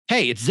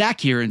Hey, it's Zach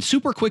here, and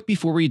super quick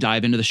before we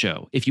dive into the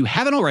show. If you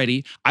haven't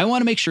already, I want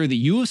to make sure that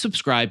you have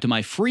subscribed to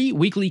my free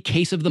weekly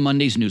Case of the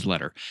Mondays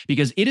newsletter,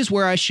 because it is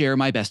where I share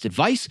my best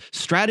advice,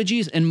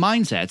 strategies, and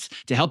mindsets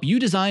to help you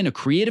design a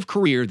creative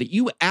career that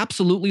you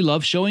absolutely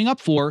love showing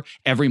up for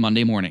every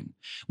Monday morning.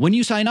 When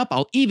you sign up,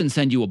 I'll even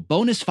send you a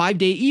bonus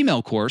 5-day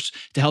email course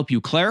to help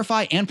you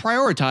clarify and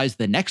prioritize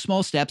the next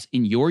small steps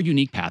in your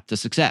unique path to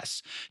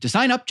success. To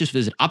sign up, just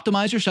visit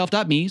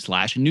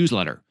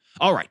optimizeyourself.me/newsletter.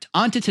 All right,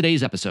 on to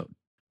today's episode.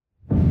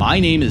 My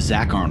name is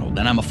Zach Arnold,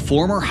 and I'm a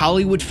former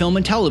Hollywood film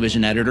and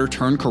television editor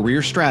turned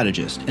career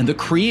strategist and the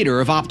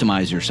creator of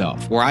Optimize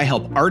Yourself, where I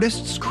help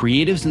artists,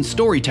 creatives, and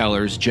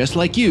storytellers just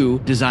like you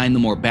design the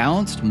more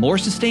balanced, more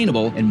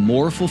sustainable, and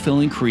more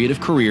fulfilling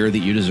creative career that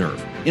you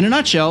deserve. In a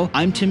nutshell,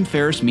 I'm Tim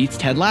Ferriss meets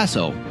Ted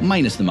Lasso,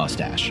 minus the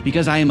mustache,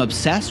 because I am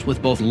obsessed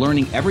with both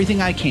learning everything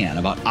I can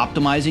about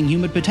optimizing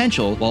human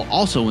potential while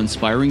also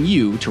inspiring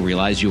you to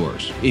realize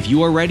yours. If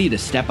you are ready to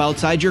step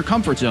outside your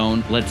comfort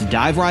zone, let's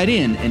dive right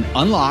in and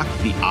unlock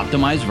the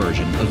optimized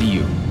version of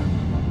you.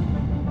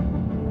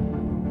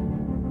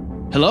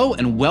 Hello,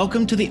 and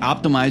welcome to the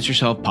Optimize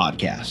Yourself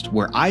podcast,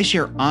 where I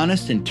share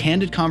honest and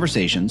candid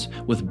conversations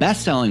with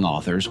best-selling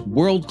authors,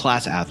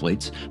 world-class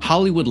athletes,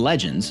 Hollywood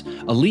legends,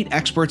 elite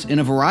experts in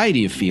a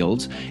variety of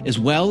fields, as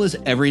well as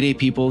everyday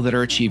people that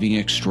are achieving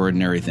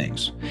extraordinary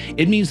things.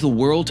 It means the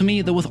world to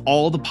me that with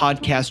all the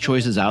podcast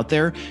choices out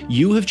there,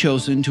 you have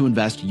chosen to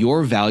invest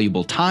your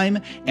valuable time,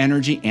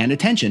 energy, and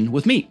attention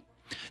with me.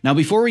 Now,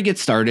 before we get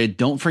started,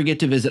 don't forget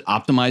to visit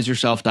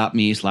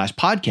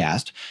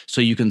optimizeyourself.me/podcast so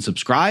you can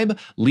subscribe,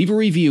 leave a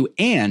review,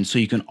 and so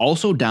you can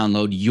also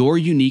download your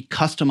unique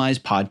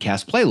customized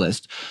podcast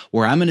playlist,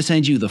 where I'm going to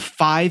send you the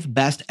 5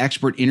 best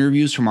expert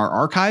interviews from our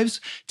archives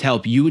to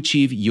help you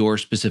achieve your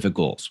specific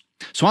goals.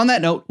 So on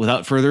that note,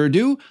 without further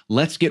ado,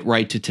 let's get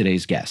right to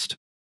today's guest.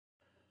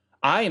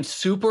 I am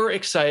super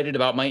excited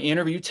about my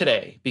interview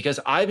today because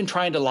I've been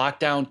trying to lock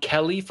down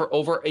Kelly for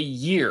over a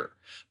year.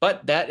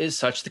 But that is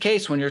such the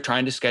case when you're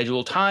trying to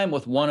schedule time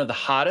with one of the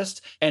hottest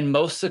and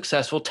most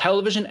successful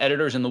television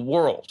editors in the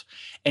world.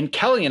 And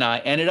Kelly and I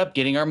ended up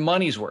getting our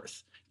money's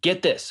worth.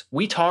 Get this,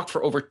 we talked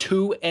for over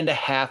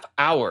 2.5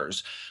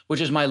 hours,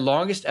 which is my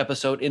longest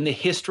episode in the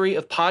history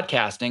of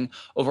podcasting,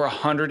 over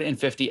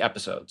 150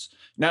 episodes.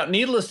 Now,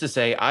 needless to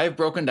say, I've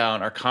broken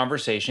down our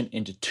conversation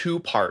into 2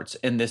 parts,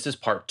 and this is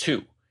part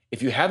 2.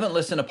 If you haven't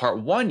listened to part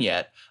 1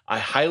 yet, I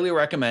highly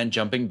recommend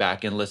jumping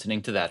back and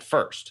listening to that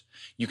first.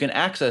 You can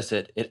access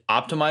it at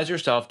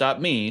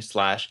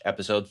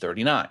optimizeyourself.me/episode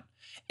 39.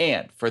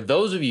 And for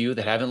those of you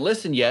that haven't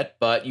listened yet,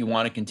 but you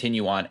want to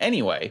continue on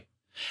anyway,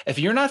 if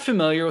you're not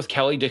familiar with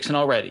Kelly Dixon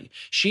already,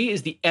 she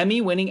is the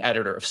Emmy-winning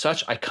editor of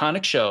such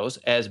iconic shows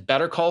as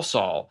Better Call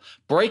Saul,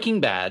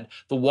 Breaking Bad,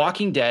 The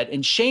Walking Dead,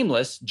 and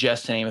Shameless,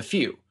 just to name a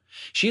few.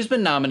 She's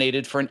been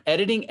nominated for an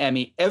editing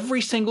Emmy every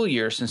single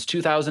year since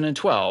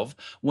 2012,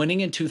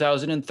 winning in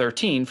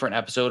 2013 for an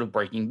episode of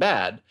Breaking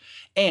Bad,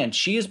 and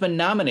she has been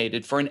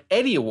nominated for an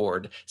Eddie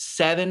Award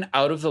 7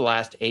 out of the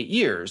last 8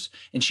 years,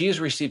 and she has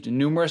received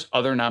numerous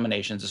other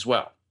nominations as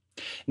well.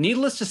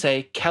 Needless to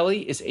say,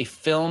 Kelly is a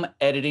film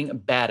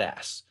editing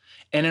badass.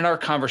 And in our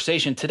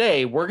conversation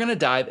today, we're going to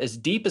dive as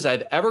deep as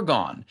I've ever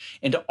gone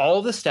into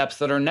all the steps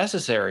that are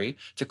necessary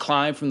to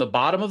climb from the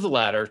bottom of the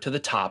ladder to the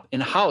top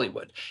in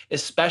Hollywood,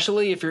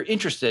 especially if you're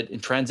interested in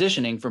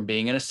transitioning from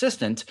being an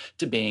assistant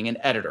to being an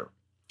editor.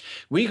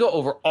 We go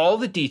over all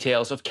the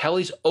details of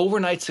Kelly's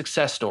overnight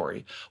success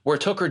story, where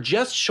it took her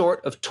just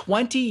short of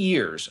 20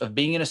 years of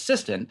being an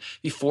assistant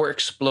before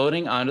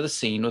exploding onto the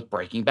scene with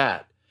Breaking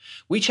Bad.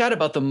 We chat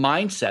about the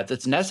mindset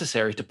that's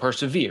necessary to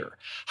persevere,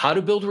 how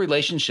to build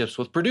relationships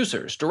with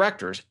producers,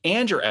 directors,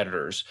 and your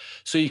editors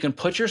so you can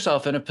put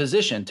yourself in a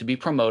position to be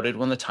promoted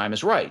when the time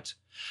is right,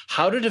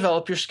 how to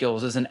develop your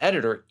skills as an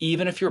editor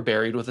even if you're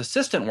buried with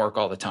assistant work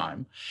all the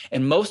time,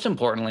 and most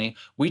importantly,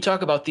 we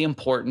talk about the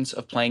importance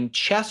of playing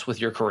chess with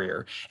your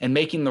career and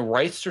making the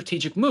right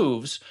strategic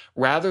moves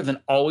rather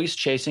than always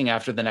chasing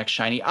after the next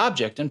shiny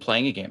object and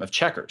playing a game of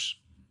checkers.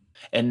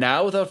 And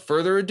now, without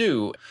further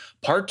ado,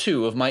 part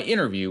 2 of my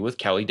interview with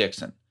Kelly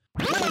Dixon.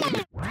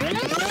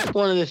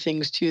 One of the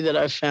things, too, that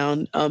I've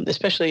found,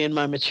 especially in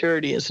my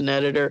maturity as an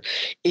editor,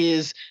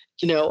 is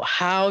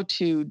how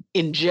to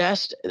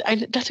ingest.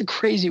 That's a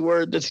crazy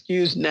word that's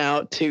used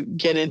now to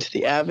get into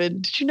the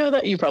Avid. Did you know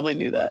that? You probably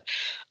knew that.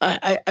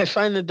 I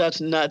find that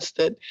that's nuts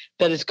that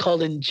it's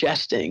called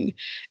ingesting,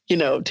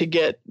 to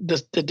get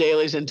the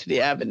dailies into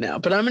the Avid now.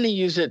 But I'm going to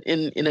use it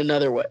in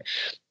another way.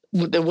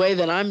 The way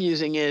that I'm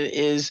using it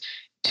is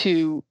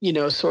to,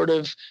 sort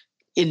of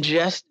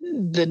ingest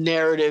the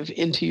narrative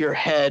into your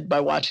head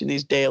by watching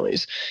these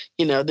dailies.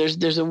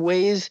 There's a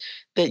ways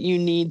that you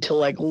need to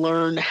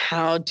learn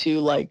how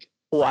to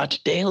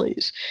watch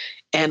dailies.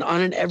 And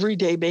on an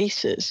everyday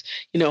basis,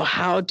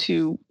 how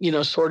to,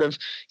 sort of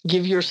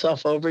give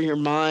yourself over, your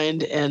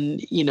mind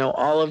and,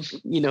 all of,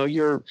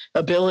 your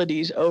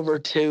abilities over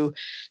to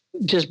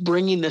just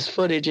bringing this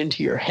footage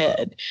into your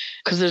head,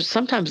 because there's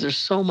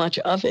so much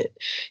of it.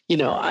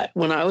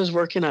 When I was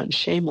working on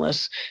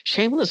Shameless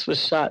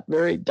was shot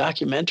very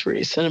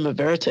documentary, cinema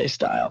verite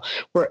style,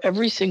 where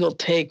every single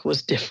take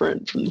was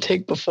different from the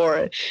take before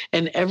it,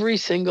 and every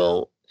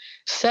single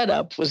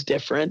setup was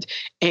different,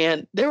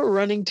 and they were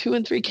running 2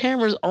 and 3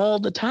 cameras all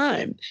the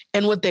time.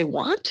 And what they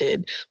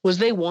wanted was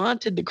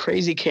the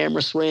crazy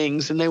camera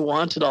swings, and they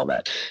wanted all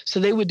that, so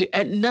they would do,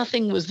 and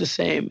nothing was the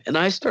same. And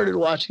I started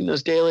watching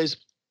those dailies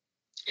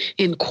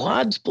in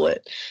quad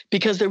split,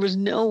 because there was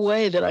no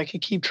way that I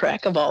could keep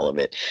track of all of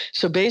it.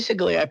 So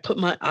basically, I put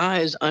my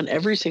eyes on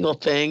every single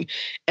thing.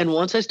 And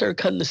once I started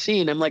cutting the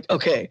scene, I'm like,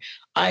 okay,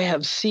 I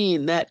have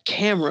seen that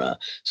camera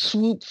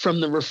swoop from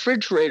the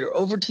refrigerator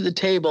over to the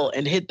table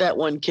and hit that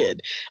one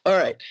kid. All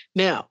right,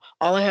 now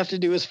all I have to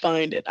do is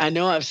find it. I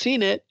know I've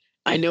seen it.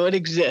 I know it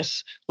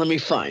exists. Let me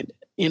find it.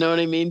 You know what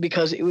I mean?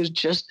 Because it was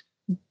just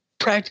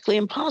practically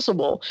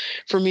impossible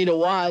for me to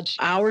watch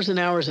hours and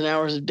hours and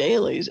hours of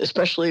dailies,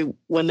 especially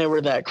when they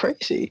were that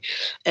crazy.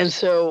 And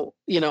so,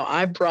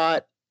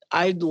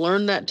 I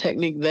learned that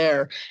technique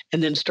there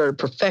and then started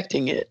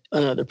perfecting it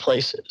in other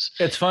places.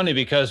 It's funny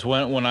because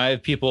when I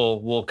have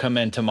people will come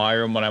into my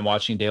room when I'm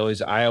watching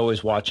dailies, I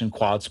always watch in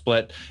quad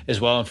split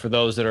as well. And for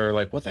those that are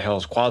like, what the hell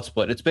is quad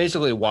split? It's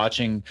basically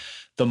watching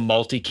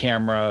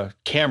the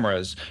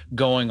cameras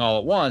going all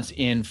at once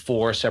in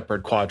 4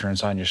 separate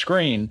quadrants on your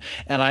screen.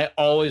 And I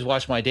always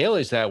watch my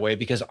dailies that way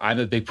because I'm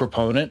a big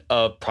proponent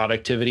of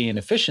productivity and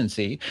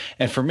efficiency.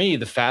 And for me,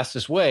 the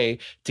fastest way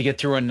to get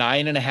through a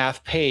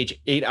 9.5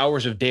 page, 8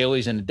 hours of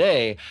dailies in a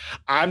day,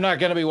 I'm not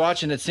going to be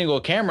watching that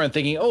single camera and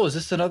thinking, oh, is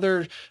this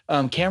another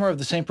camera of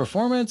the same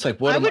performance? Like,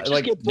 what I would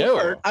just get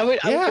bored. No. I would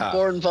get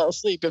bored and fall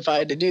asleep if I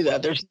had to do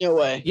that. There's no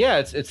way. Yeah,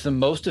 it's the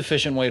most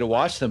efficient way to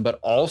watch them. But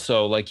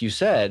also, like you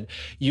said,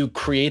 you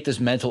create this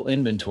mental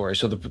inventory.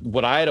 So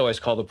what I'd always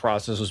call the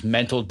process was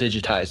mental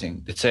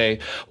digitizing. They'd say,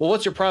 well,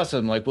 what's your process?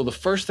 I'm like, well, the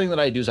first thing that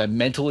I do is I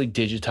mentally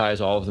digitize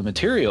all of the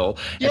material.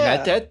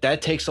 And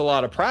that takes a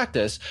lot of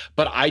practice.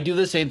 But I do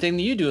the same thing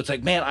that you do. It's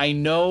like, man, I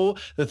know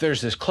that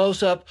there's this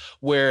close-up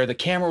where the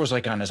camera was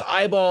like on his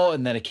eyeball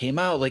and then it came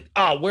out like,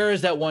 where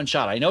is that one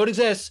shot? I know it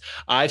exists.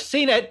 I've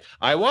seen it.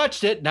 I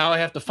watched it. Now I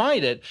have to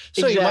find it.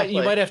 So exactly.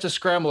 you might have to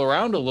scramble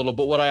around a little.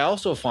 But what I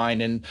also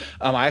find, and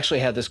I actually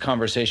had this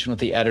conversation with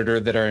the editor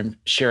that I'm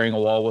sharing a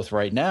wall with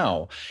right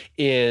now,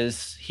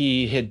 is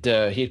he had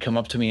come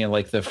up to me in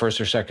like the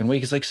first or second week.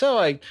 He's like, so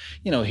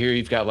here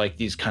you've got like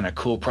these kind of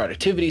cool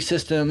productivity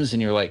systems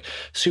and you're like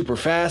super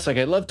fast. Like,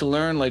 I'd love to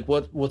learn like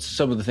what's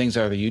some of the things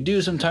that you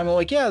do sometime. I'm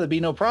like, yeah, that'd be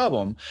no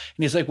problem. And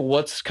he's like, well,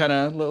 what's kind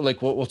of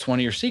like, what's one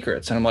of your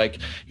secrets? And I'm like,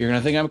 you're going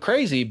to think I'm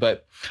crazy,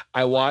 but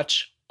I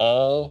watch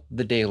all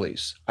the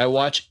dailies. I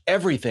watch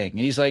everything. And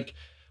he's like,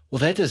 well,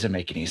 that doesn't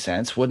make any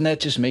sense. Wouldn't that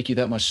just make you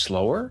that much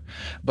slower?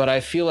 But I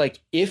feel like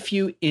if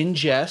you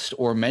ingest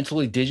or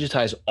mentally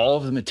digitize all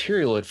of the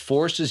material, it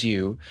forces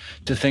you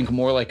to think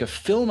more like a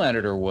film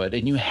editor would,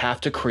 and you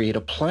have to create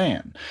a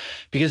plan.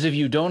 Because if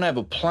you don't have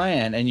a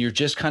plan and you're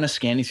just kind of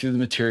scanning through the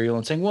material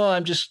and saying,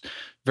 well,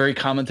 very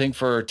common thing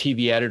for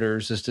TV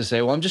editors is to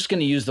say, well, I'm just going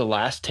to use the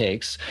last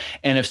takes.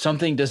 And if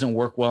something doesn't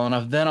work well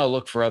enough, then I'll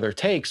look for other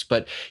takes.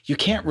 But you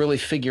can't really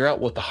figure out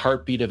what the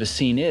heartbeat of a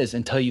scene is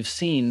until you've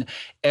seen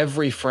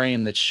every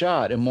frame that's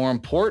shot. And more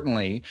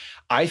importantly,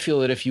 I feel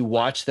that if you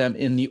watch them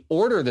in the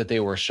order that they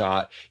were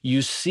shot,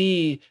 you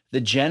see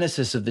the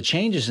genesis of the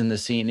changes in the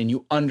scene and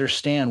you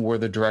understand where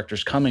the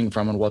director's coming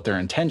from and what their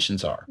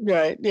intentions are.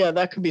 Right. Yeah,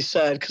 that could be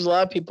said, because a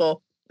lot of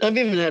people, I've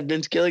even had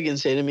Vince Gilligan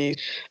say to me,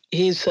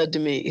 he's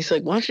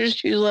like, why don't you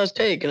just use the last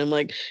take? And I'm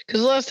like,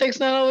 because the last take's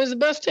not always the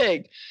best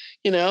take.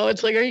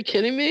 It's like, are you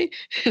kidding me?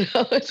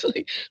 It's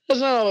like, that's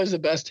not always the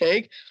best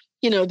take.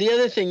 The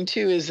other thing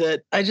too is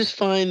that I just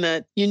find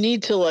that you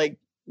need to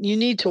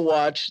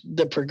watch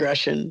the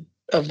progression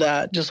of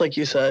that, just like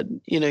you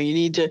said. You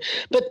need to,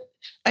 but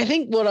I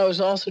think what I was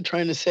also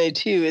trying to say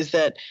too is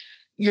that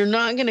you're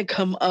not going to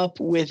come up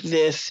with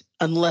this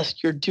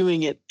unless you're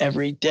doing it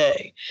every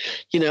day.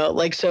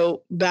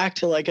 So back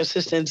to like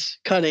assistance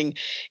cutting,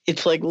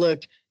 it's like,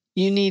 look,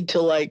 you need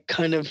to like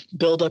kind of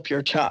build up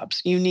your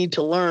chops. You need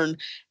to learn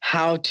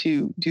how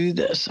to do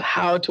this,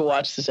 how to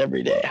watch this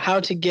every day,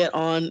 how to get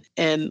on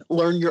and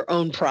learn your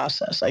own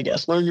process, I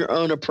guess, learn your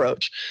own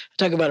approach.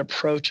 I talk about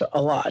approach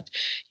a lot.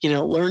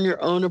 Learn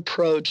your own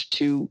approach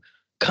to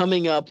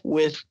coming up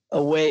with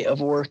a way of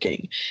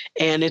working.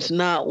 And it's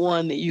not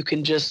one that you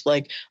can just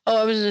like,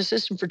 I was an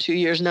assistant for 2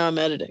 years, now I'm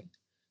editing.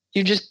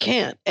 You just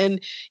can't.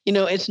 And,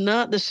 it's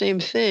not the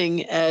same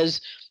thing as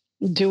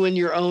doing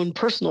your own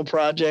personal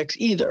projects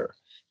either.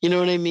 You know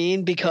what I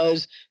mean?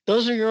 Because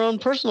those are your own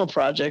personal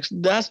projects.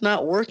 That's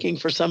not working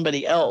for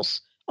somebody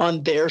else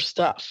on their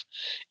stuff.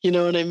 You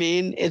know what I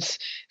mean?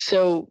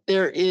 So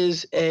there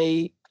is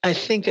I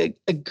think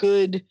a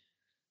good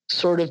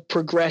sort of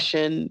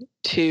progression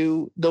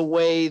to the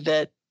way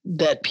that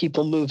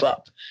people move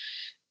up.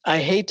 I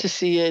hate to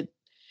see it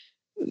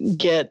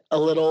get a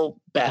little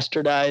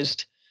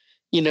bastardized,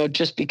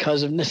 just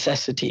because of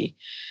necessity.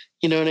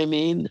 You know what I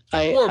mean?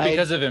 Or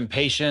because of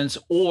impatience,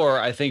 or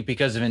I think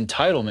because of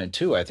entitlement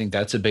too. I think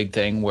that's a big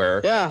thing where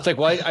it's like,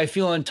 well, I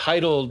feel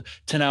entitled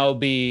to now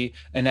be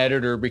an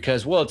editor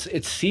because, well,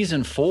 it's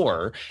season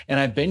 4 and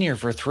I've been here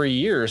for 3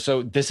 years,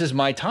 so this is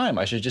my time.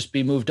 I should just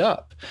be moved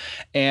up.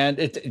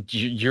 And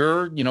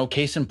you're,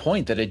 case in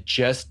point that it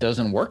just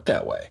doesn't work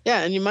that way.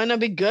 Yeah, and you might not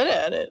be good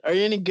at it. Are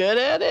you any good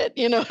at it?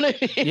 You know what I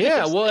mean?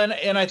 Yeah, well,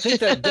 and I think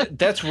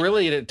that's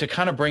really to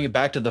kind of bring it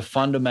back to the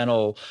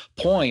fundamental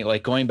point,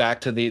 like going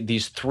back to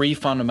these 3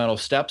 fundamental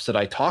steps that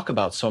I talk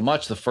about so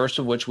much. The first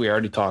of which we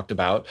already talked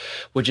about,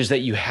 which is that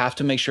you have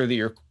to make sure that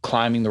you're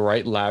climbing the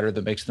right ladder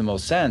that makes the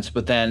most sense.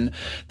 But then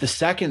the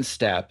second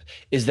step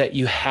is that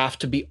you have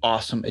to be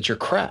awesome at your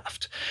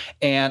craft.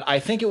 And I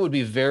think it would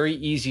be very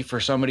easy for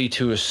somebody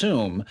to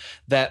assume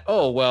that,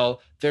 oh,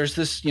 well, there's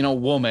this,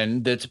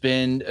 woman that's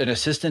been an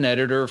assistant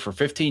editor for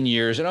 15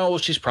 years, and well,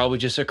 she's probably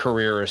just a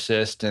career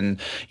assist,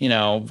 and you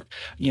know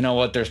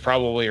what? There's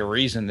probably a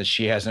reason that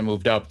she hasn't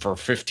moved up for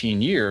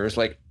 15 years.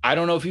 Like, I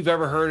don't know if you've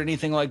ever heard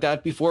anything like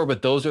that before,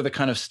 but those are the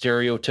kind of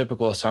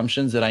stereotypical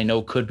assumptions that I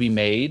know could be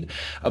made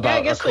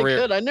about a career.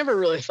 They could. I never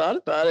really thought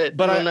about it.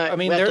 But I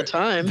mean, at the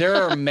time, there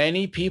are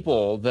many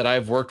people that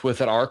I've worked with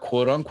that are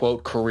quote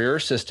unquote career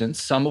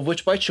assistants, some of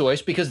which by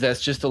choice, because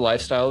that's just the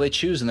lifestyle they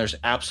choose, and there's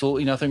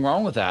absolutely nothing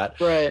wrong with that.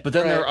 Right. But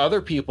then there are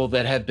other people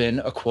that have been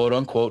a quote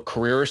unquote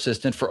career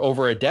assistant for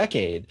over a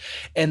decade,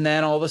 and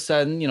then all of a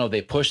sudden,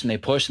 they push and they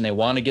push and they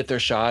want to get their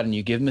shot, and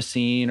you give them a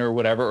scene or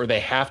whatever, or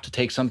they have to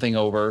take something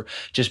over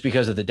just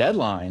because of the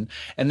deadline.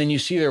 And then you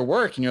see their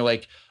work and you're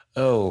like,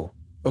 oh,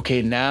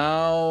 okay,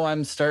 now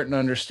I'm starting to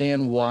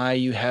understand why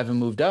you haven't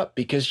moved up,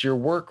 because your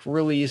work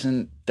really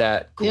isn't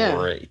that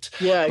great.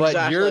 Yeah, but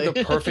exactly. You're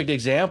the perfect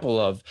example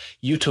of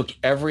you took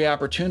every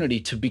opportunity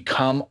to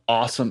become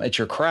awesome at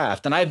your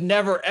craft. And I've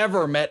never,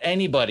 ever met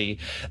anybody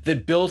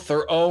that built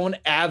their own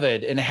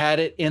Avid and had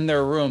it in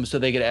their room so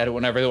they could edit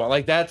whenever they want.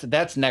 Like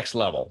that's next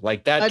level.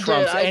 Like that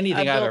trumps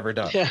anything I've ever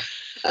done. Yeah.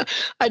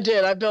 I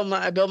did. I built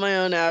my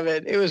own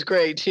Avid. It was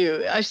great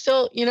too. I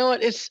still, you know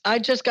what? I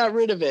just got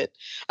rid of it.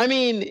 I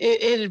mean,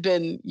 it had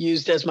been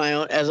used as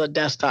a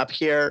desktop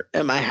here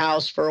at my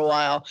house for a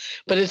while,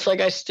 but it's like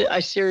I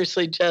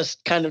seriously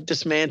just kind of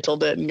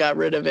dismantled it and got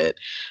rid of it.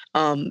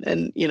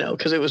 And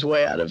because it was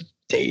way out of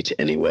date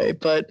anyway.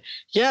 But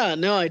yeah,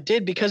 no, I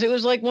did, because it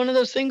was like one of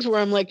those things where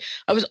I'm like,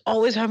 I was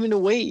always having to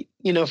wait,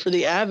 for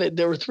the Avid.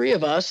 There were 3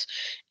 of us,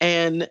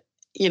 and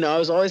I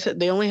was always,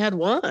 they only had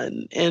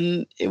one,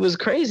 and it was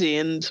crazy.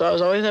 And so I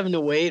was always having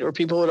to wait, or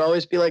people would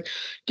always be like,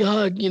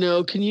 God,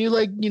 can you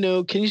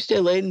can you stay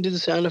late and do the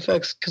sound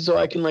effects so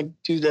I can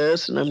do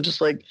this? And I'm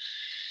just like,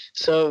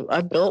 so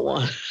I built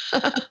one.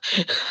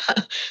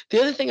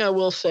 The other thing I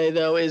will say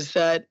though, is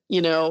that,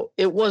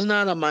 it was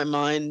not on my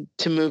mind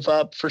to move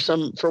up for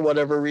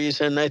whatever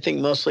reason. I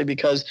think mostly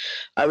because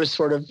I was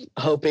sort of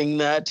hoping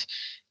that,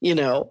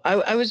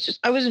 I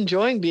was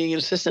enjoying being an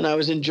assistant. I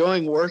was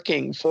enjoying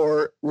working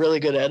for really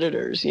good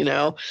editors,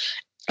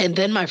 and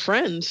then my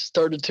friends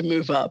started to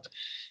move up.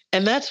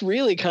 And that's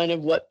really kind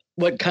of what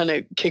kind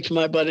of kicked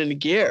my butt into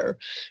gear.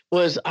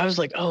 I was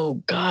like, oh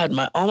God,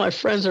 all my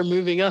friends are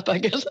moving up. I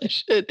guess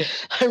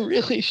I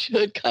really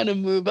should kind of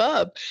move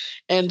up.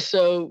 And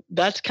so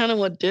that's kind of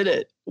what did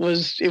it.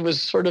 It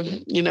was sort of,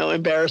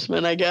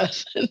 embarrassment, I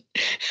guess,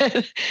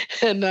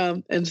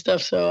 and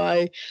stuff. So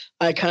I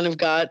kind of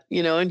got,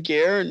 in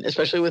gear, and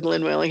especially with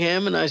Lynn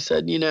Willingham. And I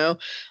said,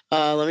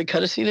 let me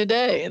cut a scene a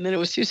day. And then it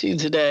was 2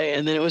 scenes a day.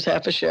 And then it was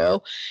half a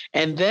show.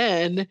 And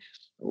then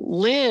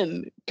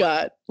Lynn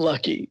got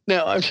lucky.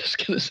 No, I'm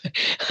just going to say,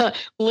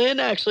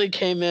 Lynn actually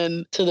came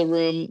in to the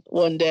room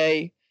one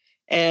day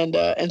and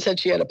said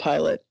she had a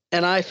pilot.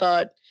 And I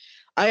thought,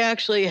 I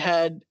actually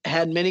had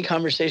many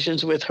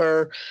conversations with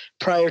her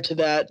prior to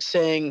that,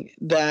 saying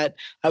that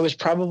I was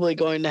probably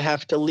going to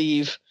have to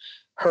leave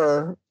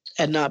her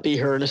and not be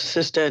her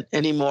assistant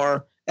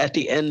anymore at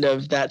the end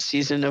of that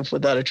season of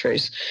Without a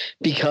Trace,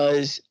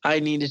 because I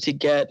needed to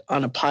get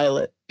on a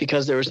pilot,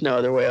 because there was no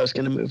other way I was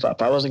going to move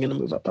up. I wasn't going to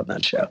move up on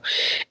that show.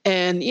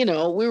 And,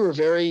 we were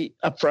very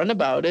upfront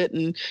about it,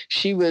 and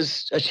she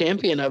was a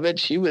champion of it.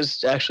 She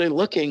was actually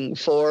looking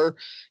for,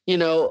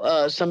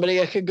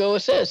 somebody I could go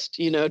assist,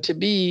 to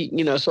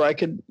be, so I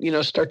could,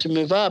 start to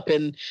move up.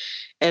 And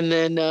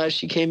then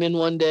she came in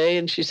one day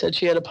and she said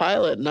she had a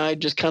pilot, and I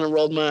just kind of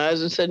rolled my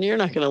eyes and said, you're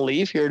not going to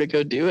leave here to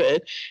go do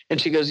it. And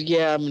she goes,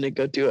 yeah, I'm going to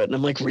go do it. And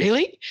I'm like,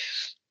 really?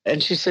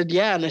 And she said,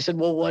 yeah. And I said,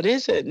 well, what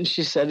is it? And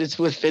she said, it's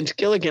with Vince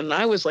Gilligan. And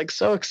I was like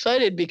so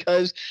excited,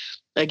 because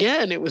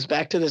again, it was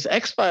back to this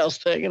X-Files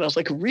thing. And I was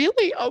like,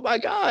 really? Oh my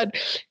God.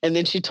 And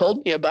then she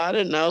told me about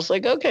it. And I was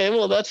like, okay,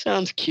 well, that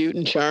sounds cute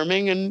and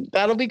charming, and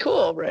that'll be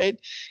cool. Right.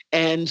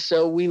 And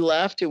so we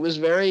left. It was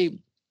a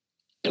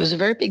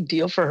very big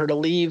deal for her to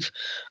leave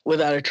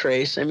Without a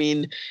Trace. I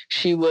mean,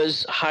 she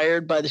was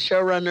hired by the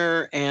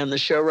showrunner, and the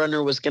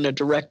showrunner was going to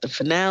direct the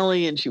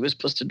finale, and she was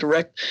supposed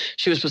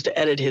to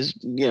edit his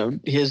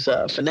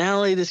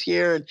finale this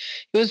year. And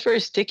it was very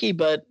sticky,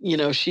 but,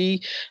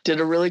 she did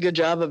a really good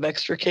job of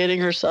extricating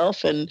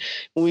herself. And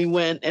we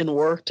went and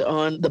worked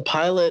on the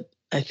pilot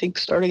I think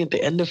starting at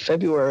the end of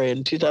February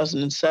in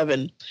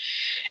 2007,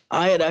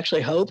 I had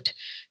actually hoped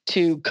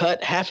to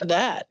cut half of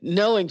that,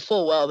 knowing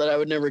full well that I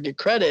would never get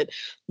credit.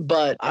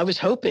 But I was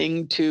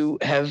hoping to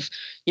have,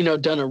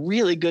 done a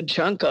really good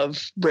chunk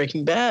of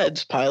Breaking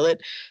Bad's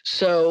pilot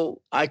so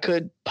I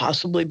could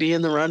possibly be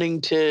in the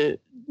running to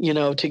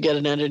get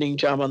an editing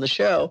job on the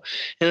show.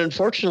 And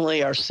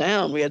unfortunately,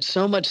 we had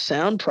so much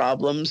sound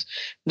problems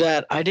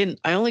that I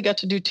only got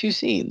to do 2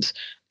 scenes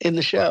in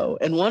the show.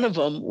 And one of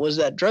them was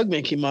that drug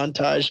making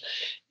montage.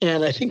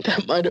 And I think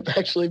that might have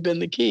actually been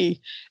the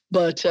key.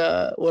 But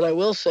what I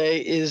will say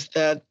is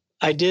that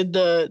I did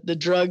the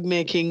drug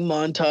making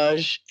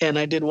montage and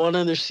I did one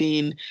other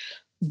scene,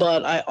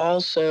 but I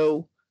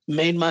also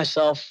made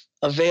myself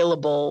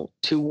available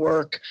to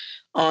work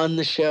on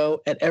the show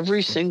at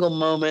every single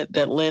moment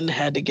that Lynn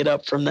had to get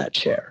up from that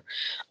chair.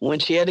 When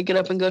she had to get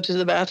up and go to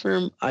the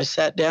bathroom, I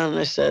sat down and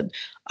I said,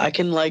 I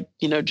can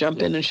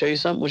jump in and show you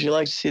something. Would you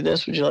like to see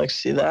this? Would you like to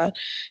see that?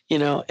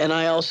 And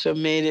I also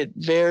made it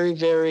very,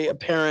 very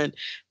apparent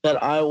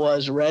that I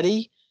was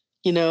ready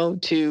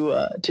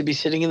to be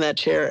sitting in that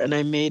chair, and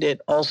I made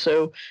it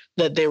also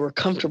that they were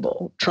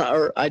comfortable.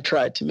 I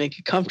tried to make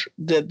it comfortable,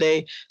 that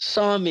they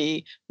saw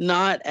me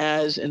not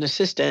as an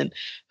assistant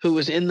who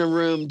was in the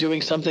room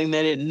doing something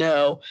they didn't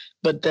know,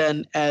 but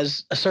then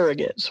as a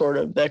surrogate, sort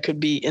of, that could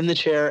be in the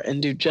chair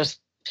and do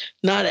just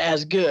not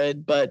as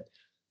good, but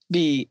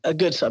be a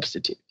good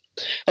substitute.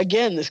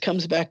 Again, this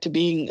comes back to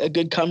being a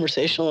good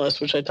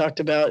conversationalist, which I talked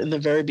about in the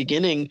very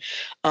beginning.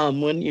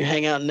 When you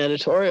hang out in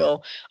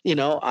editorial,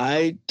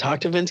 I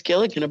talked to Vince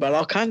Gilligan about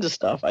all kinds of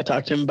stuff. I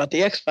talked to him about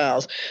the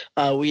X-Files.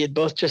 We had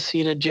both just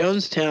seen a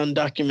Jonestown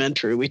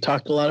documentary. We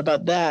talked a lot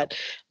about that.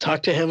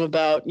 Talked to him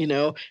about,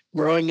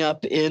 growing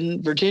up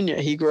in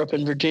Virginia. He grew up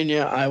in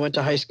Virginia. I went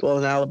to high school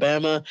in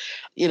Alabama.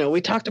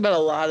 We talked about a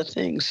lot of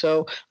things.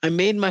 So I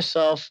made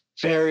myself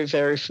very,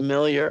 very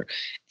familiar.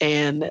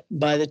 And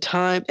by the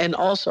time, and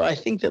also I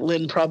think that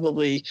Lynn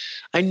probably,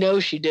 I know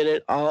she did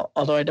it,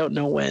 although I don't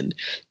know when,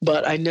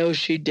 but I know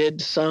she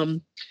did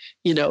some,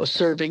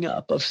 serving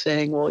up of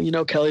saying,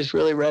 well, Kelly's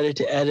really ready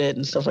to edit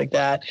and stuff like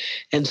that.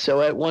 And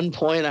so at one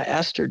point I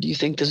asked her, do you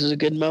think this is a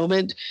good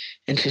moment?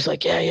 And she's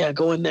like, yeah,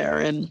 go in there.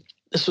 And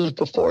this was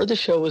before the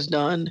show was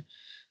done.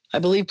 I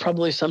believe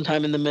probably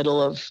sometime in the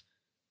middle of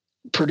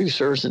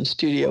producers and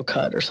studio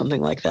cut or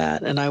something like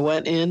that. And I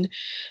went in,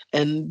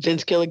 and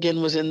Vince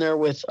Gilligan was in there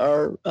with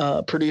our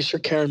producer,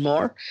 Karen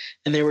Moore,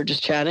 and they were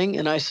just chatting.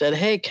 And I said,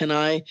 hey, can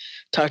I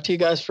talk to you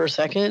guys for a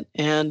second?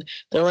 And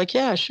they're like,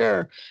 yeah,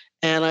 sure.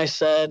 And I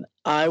said,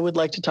 I would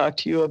like to talk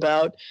to you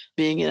about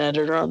being an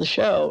editor on the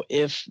show.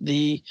 If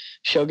the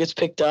show gets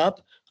picked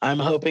up, I'm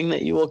hoping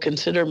that you will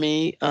consider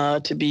me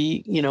to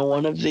be,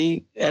 one of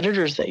the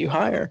editors that you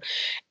hire.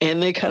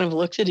 And they kind of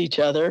looked at each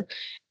other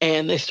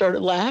and they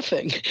started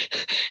laughing.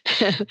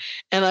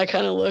 And I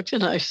kind of looked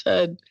and I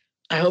said,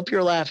 I hope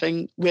you're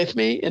laughing with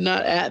me and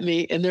not at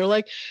me. And they're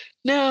like,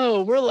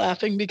 no, we're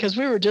laughing because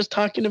we were just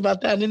talking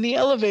about that in the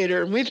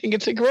elevator and we think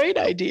it's a great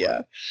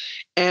idea.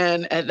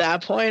 And at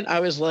that point, I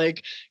was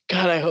like,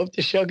 God, I hope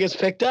the show gets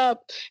picked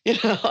up.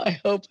 I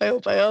hope.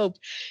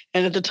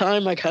 And at the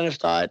time, I kind of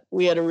thought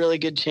we had a really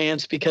good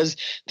chance because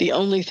the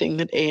only thing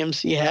that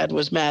AMC had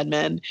was Mad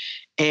Men,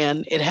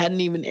 and it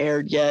hadn't even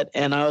aired yet.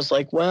 And I was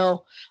like,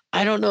 well,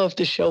 I don't know if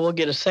the show will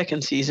get a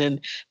second season,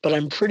 but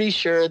I'm pretty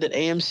sure that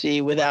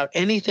AMC, without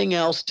anything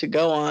else to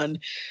go on,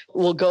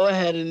 will go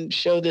ahead and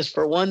show this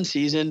for one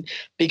season,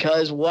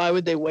 because why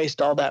would they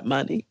waste all that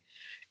money?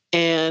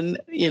 And,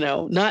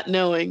 not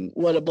knowing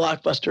what a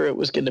blockbuster it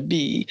was going to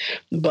be,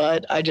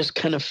 but I just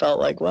kind of felt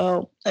like,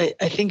 well, I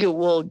think it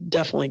will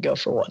definitely go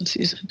for one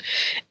season.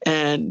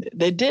 And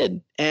they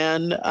did.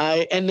 And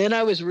then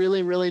I was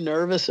really, really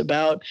nervous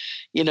about,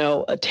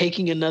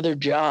 taking another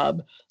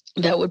job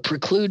that would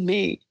preclude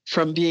me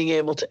from being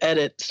able to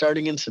edit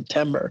starting in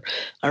September.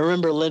 I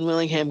remember Lynn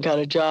Willingham got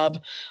a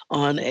job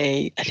on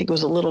I think it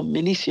was a little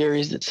mini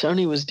series that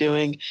Sony was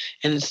doing,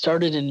 and it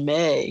started in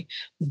May,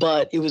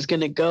 but it was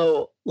going to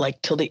go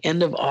like till the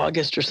end of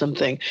August or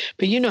something.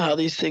 But you know how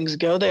these things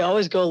go. They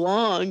always go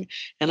long.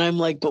 And I'm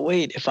like, but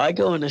wait, if I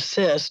go and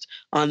assist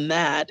on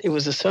that, it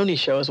was a Sony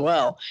show as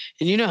well.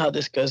 And you know how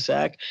this goes,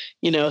 Zach.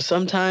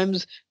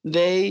 Sometimes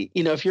they,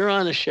 if you're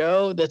on a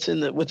show that's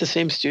with the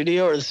same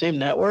studio or the same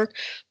network,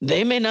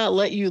 they may not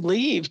let you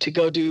leave to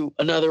go do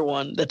another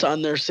one that's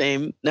on their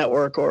same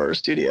network or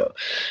studio.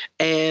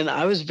 And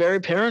I was very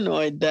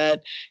paranoid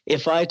that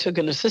if I took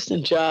an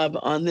assistant job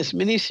on this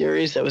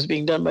miniseries that was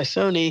being done by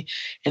Sony,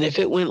 and if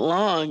it went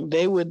long,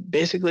 they would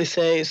basically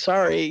say,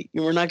 sorry,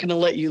 we're not going to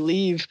let you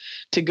leave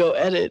to go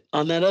edit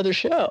on that other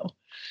show.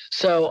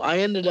 So I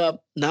ended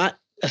up not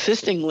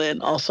assisting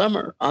Lynn all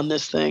summer on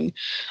this thing.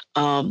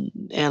 And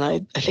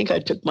I think I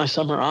took my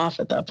summer off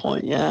at that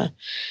point. Yeah.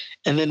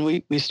 And then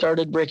we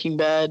started Breaking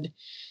Bad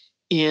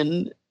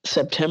in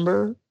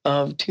September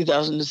of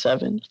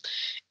 2007.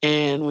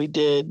 And we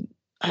did,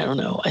 I don't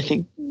know, I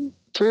think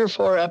 4 or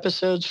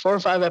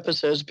 5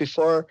 episodes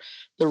before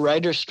the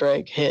writer's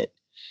strike hit.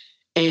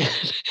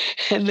 And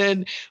and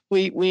then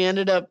we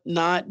ended up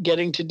not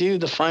getting to do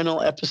the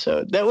final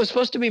episode. That was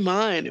supposed to be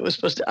mine. I was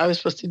supposed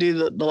to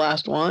do the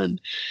last one,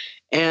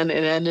 and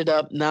it ended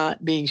up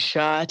not being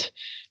shot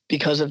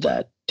because of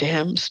that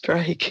damn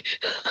strike.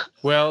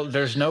 Well,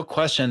 there's no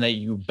question that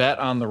you bet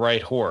on the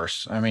right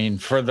horse. I mean,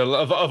 for the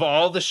of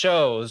all the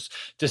shows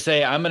to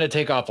say, I'm going to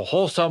take off a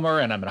whole summer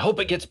and I'm going to hope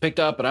it gets picked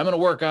up and I'm going to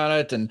work on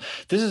it. And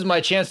this is my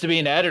chance to be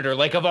an editor.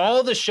 Like, of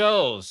all the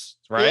shows,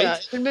 right? Yeah,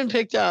 it's been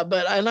picked up.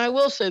 And I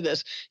will say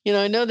this,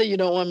 I know that you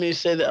don't want me to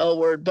say the L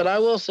word, but I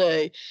will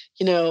say,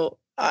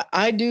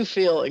 I do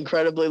feel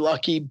incredibly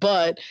lucky,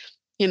 but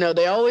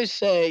they always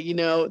say,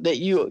 that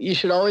you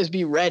should always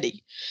be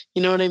ready.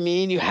 You know what I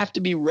mean? You have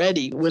to be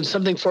ready when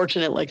something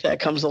fortunate like that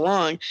comes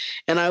along.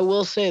 And I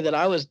will say that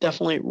I was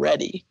definitely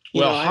ready.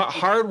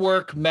 Hard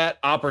work met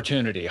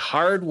opportunity.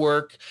 Hard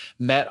work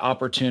met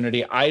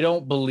opportunity. I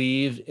don't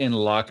believe in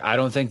luck. I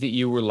don't think that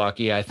you were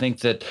lucky. I think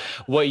that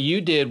what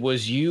you did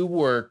was you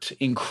worked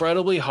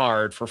incredibly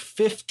hard for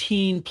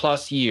 15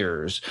 plus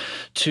years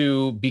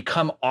to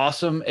become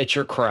awesome at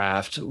your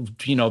craft,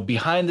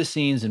 behind the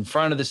scenes, in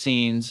front of the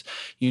scenes.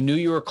 You knew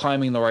you were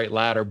climbing the right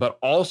ladder, but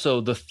also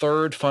the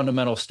third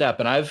fundamental step.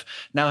 And I've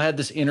now had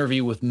this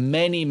interview with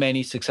many,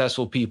 many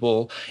successful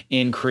people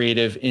in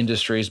creative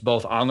industries,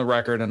 both on the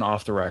record and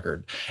off the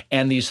record.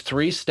 And these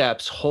 3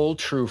 steps hold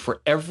true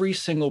for every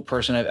single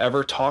person I've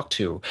ever talked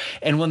to.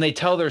 And when they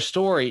tell their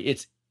story,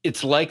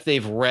 it's like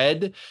they've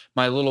read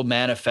my little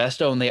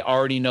manifesto and they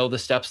already know the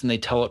steps and they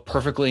tell it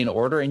perfectly in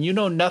order. And you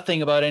know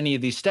nothing about any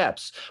of these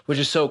steps, which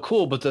is so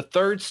cool. But the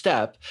third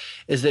step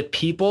is that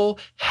people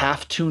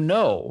have to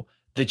know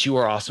that you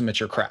are awesome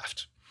at your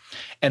craft.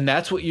 And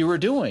that's what you were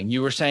doing.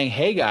 You were saying,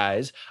 hey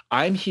guys,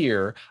 I'm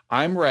here.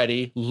 I'm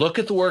ready. Look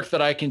at the work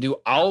that I can do.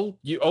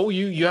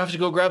 You have to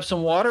go grab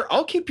some water?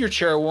 I'll keep your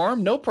chair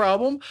warm. No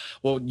problem.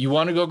 Well, you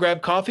want to go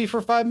grab coffee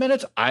for 5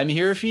 minutes? I'm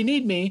here if you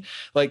need me.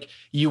 Like,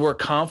 you were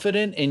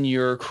confident in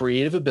your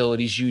creative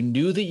abilities. You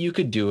knew that you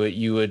could do it.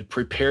 You had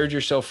prepared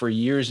yourself for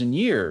years and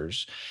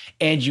years,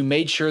 and you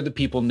made sure that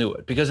people knew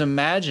it. Because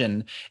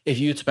imagine if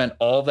you'd spent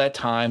all that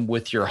time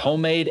with your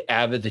homemade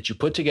Avid that you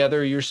put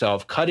together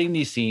yourself, cutting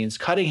these scenes,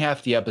 cutting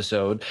half the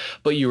episode,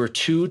 but you were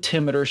too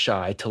timid or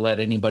shy to let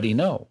anybody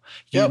know.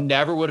 You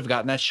never would have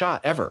gotten that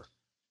shot ever.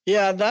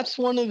 Yeah, that's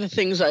one of the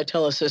things I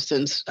tell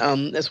assistants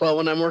as well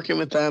when I'm working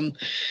with them.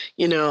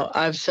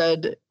 I've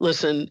said,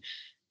 listen,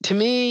 to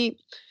me,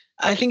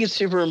 I think it's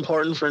super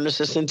important for an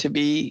assistant to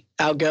be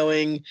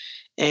outgoing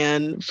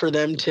and for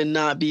them to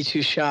not be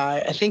too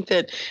shy. I think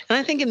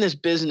in this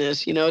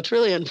business, it's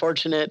really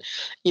unfortunate,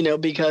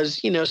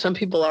 because, some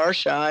people are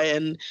shy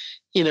and,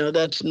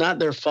 that's not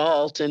their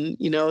fault and,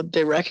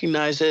 they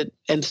recognize it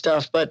and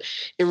stuff. But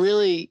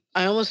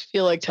I almost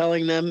feel like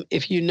telling them,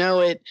 if you know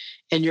it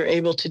and you're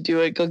able to do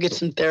it, go get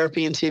some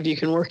therapy and see if you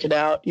can work it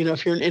out.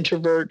 If you're an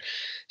introvert,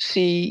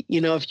 see,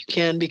 if you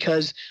can,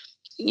 because,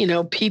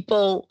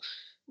 people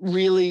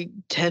really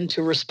tend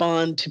to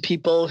respond to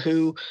people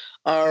who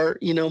are,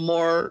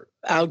 more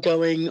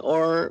outgoing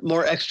or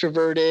more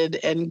extroverted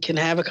and can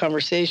have a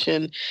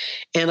conversation.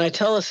 And I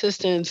tell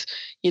assistants,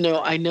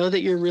 I know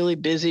that you're really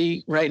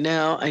busy right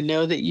now. I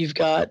know that you've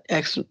got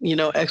X,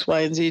 X, Y,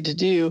 and Z to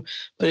do,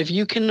 but if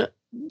you can,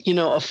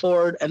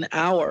 afford an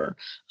hour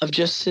of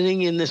just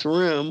sitting in this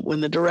room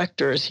when the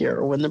director is here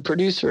or when the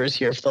producer is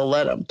here, if they'll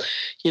let them,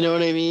 you know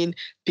what I mean?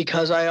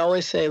 Because I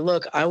always say,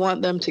 look, I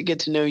want them to get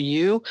to know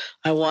you.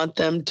 I want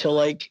them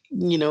to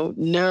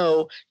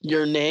know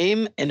your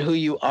name and who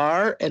you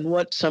are and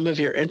what some of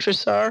your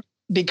interests are,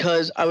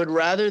 because I would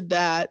rather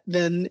that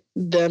than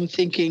them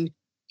thinking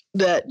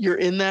that you're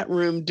in that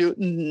room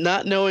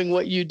not knowing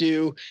what you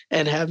do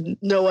and have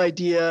no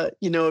idea,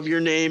 of your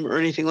name or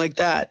anything like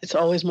that. It's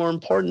always more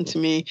important to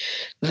me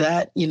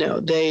that,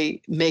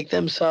 they make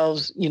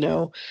themselves,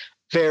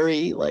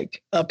 very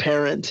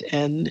apparent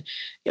and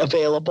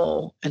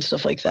available and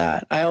stuff like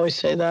that. I always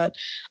say that.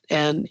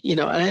 And, and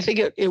I think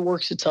it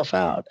works itself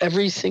out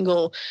every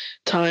single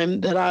time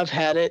that I've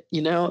had it,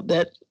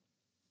 that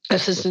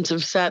assistants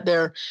have sat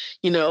there,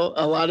 a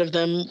lot of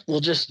them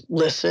will just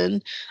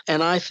listen.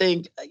 And I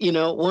think,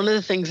 one of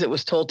the things that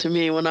was told to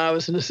me when I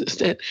was an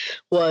assistant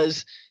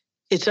was,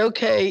 it's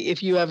okay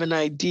if you have an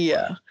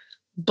idea,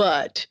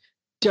 but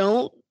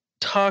don't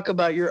talk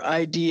about your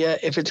idea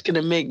if it's going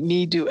to make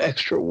me do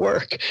extra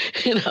work,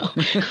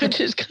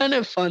 which is kind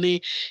of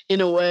funny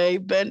in a way,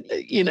 but,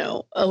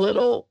 a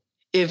little,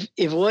 if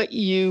what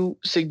you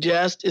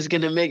suggest is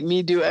going to make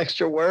me do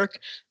extra work,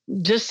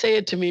 just say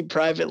it to me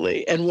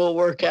privately and we'll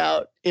work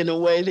out in a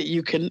way that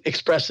you can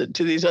express it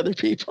to these other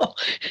people.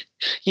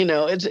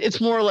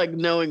 It's more like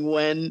knowing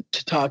when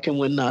to talk and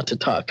when not to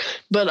talk.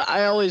 But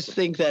I always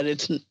think that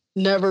it's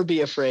never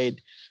be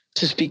afraid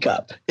to speak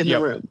up in the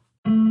room.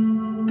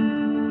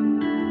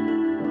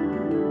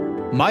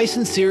 My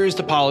sincerest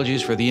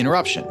apologies for the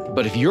interruption,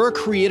 but if you're a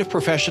creative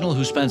professional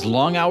who spends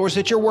long hours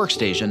at your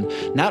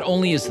workstation, not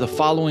only is the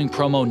following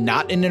promo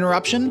not an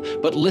interruption,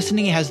 but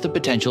listening has the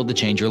potential to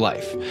change your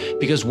life.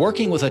 Because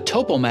working with a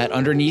Topomat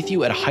underneath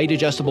you at a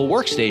height-adjustable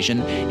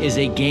workstation is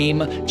a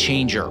game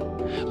changer.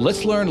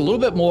 Let's learn a little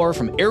bit more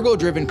from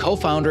Ergo-Driven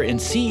co-founder and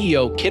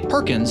CEO Kit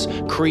Perkins,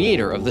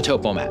 creator of the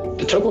TopoMat.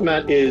 The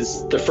TopoMat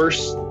is the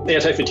first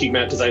anti-fatigue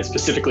mat designed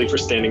specifically for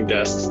standing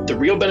desks. The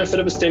real benefit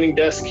of a standing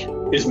desk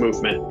is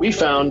movement. We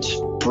found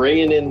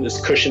bringing in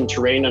this cushioned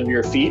terrain under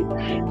your feet,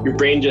 your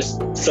brain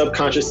just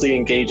subconsciously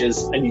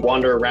engages and you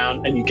wander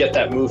around and you get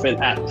that movement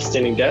at the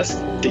standing desk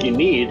that you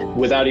need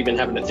without even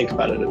having to think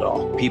about it at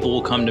all. People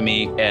will come to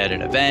me at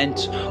an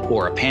event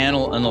or a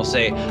panel and they'll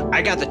say,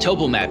 I got the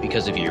TopoMat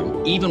because of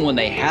you. Even when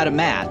they had a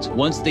mat,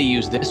 once they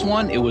used this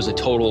one, it was a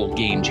total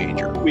game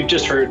changer. We've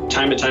just heard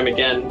time and time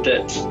again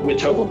that with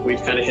Topo,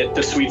 we've kind of hit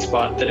the sweet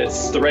spot, that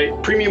it's the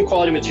right premium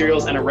quality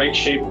materials and a right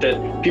shape,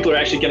 that people are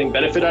actually getting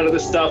benefit out of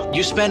this stuff.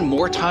 You spend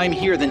more time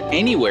here than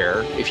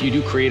anywhere if you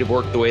do creative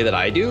work the way that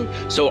I do.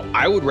 So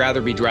I would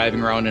rather be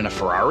driving around in a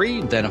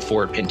Ferrari than a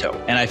Ford Pinto.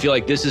 And I feel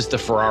like this is the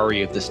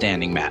Ferrari of the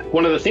standing mat.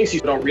 One of the things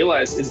you don't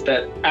realize is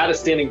that at a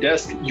standing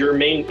desk, your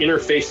main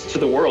interface to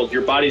the world,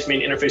 your body's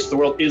main interface to the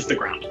world is the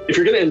ground. If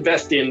you're going to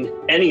invest in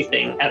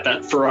anything at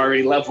that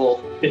Ferrari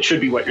level, it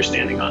should be what you're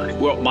standing on.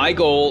 Well, my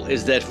goal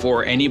is that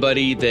for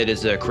anybody that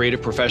is a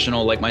creative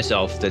professional like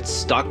myself that's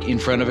stuck in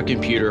front of a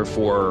computer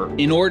for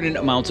inordinate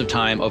amounts of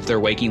time of their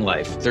waking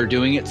life, they're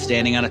doing it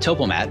standing on a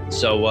TopoMat.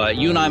 So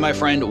you and I, my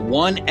friend,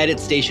 one edit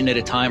station at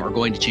a time are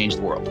going to change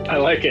the world. I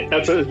like it.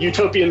 That's a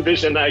utopian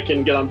vision I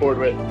can get on board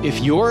with. If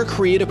you're a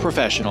creative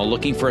professional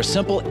looking for a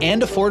simple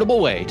and affordable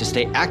way to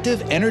stay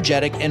active,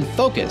 energetic, and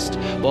focused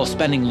while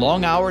spending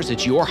long hours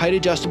at your height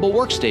adjustable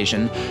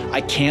workstation,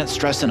 I can't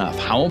stress enough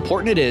how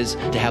important it is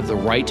to have the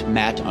right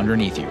mat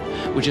underneath you,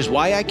 which is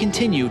why I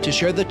continue to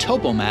share the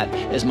TopoMat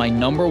as my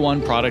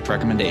 #1 product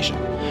recommendation.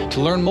 To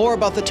learn more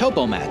about the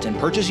TopoMat and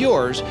purchase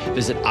yours,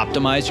 visit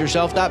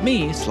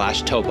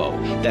optimizeyourself.me/topo.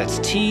 That's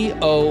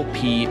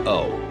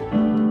TOPO.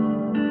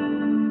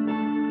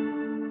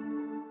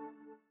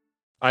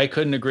 I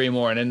couldn't agree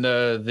more. And in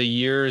the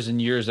years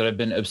and years that I've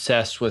been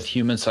obsessed with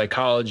human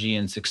psychology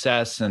and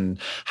success and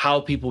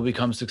how people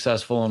become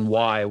successful and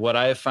why, what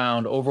I have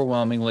found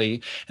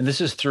overwhelmingly, and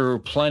this is through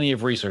plenty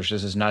of research,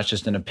 this is not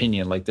just an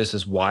opinion, like this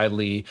is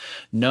widely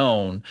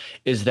known,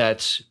 is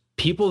that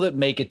people that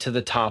make it to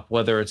the top,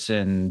 whether it's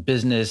in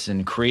business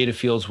and creative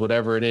fields,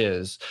 whatever it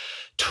is,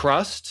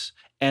 trust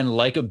and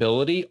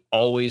likability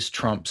always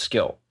trump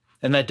skill.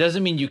 And that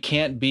doesn't mean you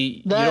can't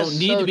be, you don't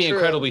need to be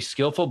incredibly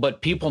skillful,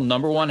 but people,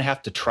 #1,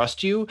 have to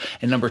trust you.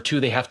 And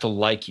 #2, they have to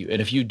like you. And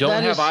if you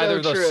don't have either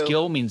of those,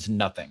 skill means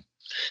nothing.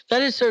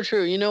 That is so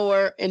true. You know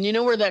where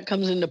that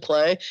comes into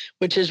play,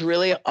 which is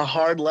really a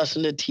hard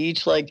lesson to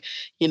teach, like,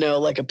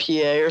 like a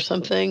PA or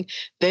something.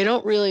 They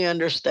don't really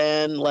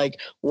understand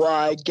like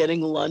why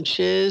getting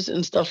lunches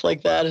and stuff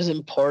like that is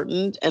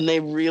important. And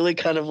they really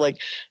kind of like,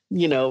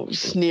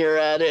 sneer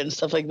at it and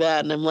stuff like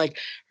that. And I'm like,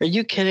 are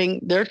you kidding?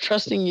 They're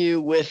trusting you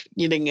with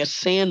eating a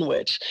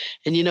sandwich.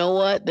 And you know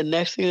what? The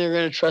next thing they're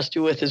going to trust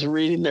you with is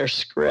reading their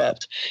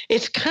script.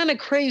 It's kind of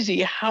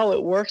crazy how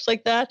it works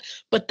like that,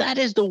 but that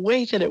is the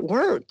way that it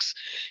works.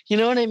 You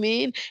know what I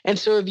mean? And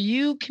so if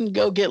you can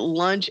go get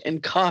lunch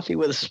and coffee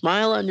with a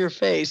smile on your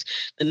face,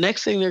 the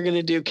next thing they're going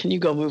to do, can you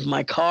go move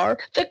my car?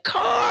 The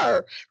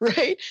car,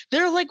 right?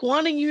 They're like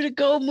wanting you to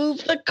go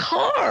move the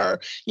car,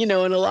 and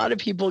a lot of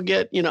people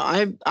get,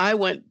 I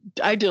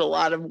did a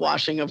lot of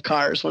washing of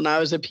cars when I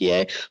was a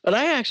PA, but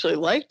I actually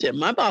liked it.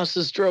 My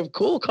bosses drove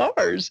cool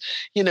cars,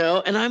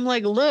 and I'm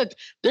like, look,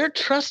 they're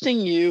trusting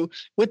you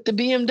with the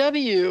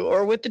BMW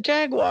or with the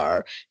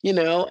Jaguar,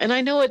 and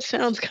I know it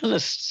sounds kind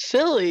of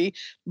silly,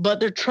 but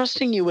they're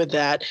trusting you with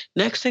that.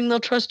 Next thing they'll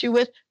trust you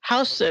with,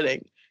 house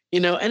sitting.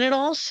 And it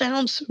all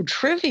sounds so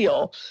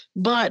trivial,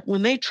 but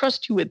when they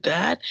trust you with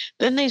that,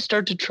 then they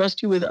start to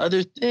trust you with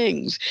other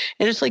things.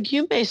 And it's like,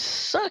 you may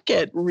suck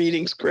at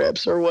reading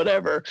scripts or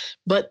whatever,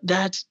 but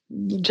that's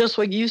just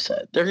what you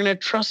said. They're going to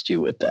trust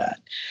you with that.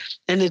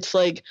 And it's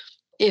like,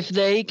 if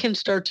they can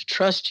start to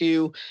trust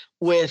you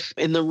with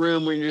in the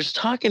room when you're just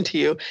talking to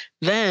you,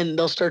 then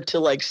they'll start to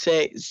like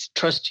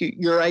trust you,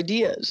 your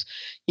ideas,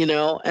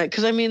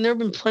 because I mean, there have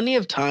been plenty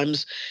of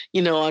times,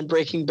 on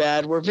Breaking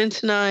Bad where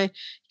Vince and I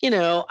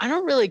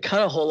don't really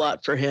cut a whole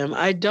lot for him.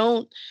 I've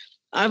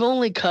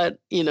only cut,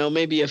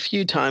 maybe a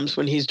few times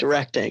when he's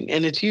directing,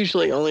 and it's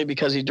usually only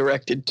because he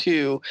directed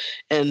 2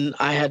 and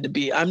I had to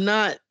be,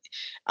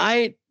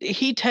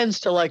 he tends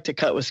to like to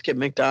cut with Skip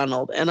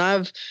McDonald, and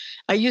I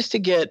used to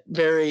get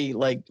very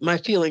my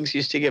feelings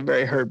used to get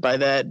very hurt by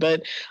that,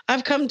 but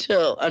I've come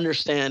to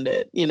understand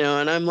it, and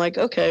I'm like,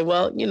 okay,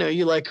 well,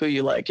 you like who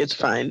you like, it's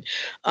fine.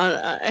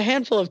 A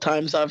handful of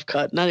times I've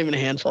cut, not even a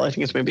handful, I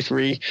think it's maybe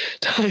 3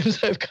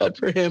 times I've cut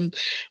for him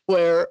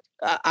where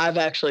I've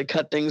actually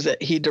cut things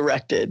that he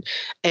directed.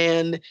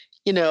 And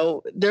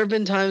there have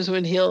been times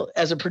when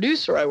as a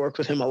producer, I work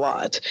with him a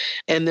lot,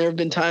 and there have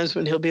been times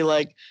when he'll be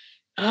like,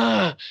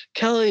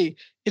 Kelly,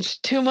 it's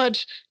too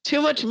much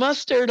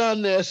mustard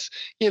on this,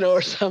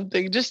 or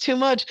something, just too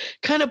much,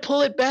 kind of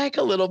pull it back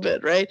a little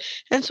bit. Right.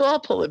 And so I'll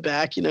pull it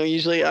back,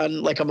 usually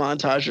on like a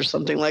montage or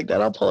something like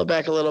that. I'll pull it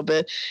back a little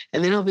bit,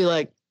 and then he'll be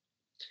like,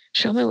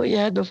 show me what you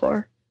had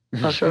before.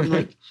 I'll show him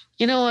like,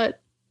 you know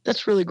what?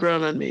 that's really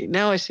grown on me.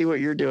 Now I see what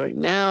you're doing.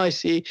 Now I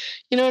see,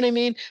 you know what I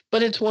mean?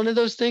 But it's one of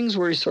those things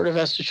where he sort of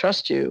has to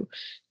trust you,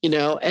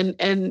 and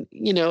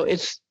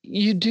it's,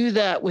 you do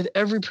that with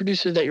every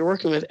producer that you're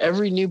working with,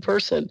 every new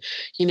person.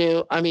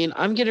 I mean,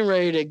 I'm getting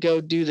ready to go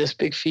do this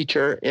big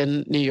feature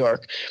in New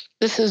York.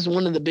 This is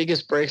one of the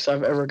biggest breaks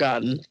I've ever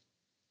gotten.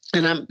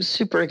 And I'm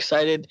super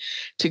excited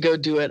to go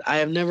do it. I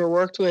have never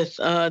worked with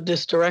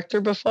this director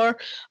before.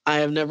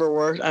 I'm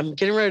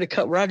getting ready to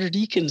cut Roger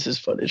Deakins'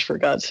 footage, for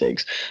God's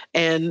sakes.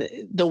 And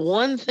the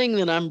one thing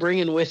that I'm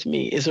bringing with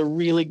me is a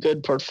really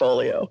good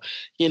portfolio.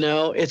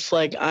 It's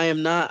like I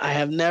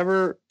have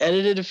never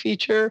edited a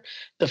feature.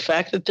 The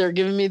fact that they're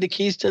giving me the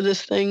keys to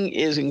this thing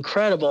is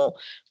incredible.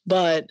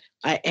 But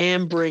I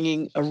am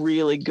bringing a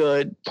really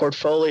good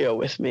portfolio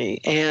with me.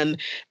 And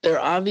they're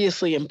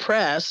obviously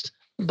impressed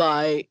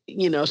by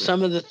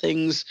some of the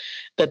things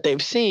that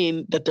they've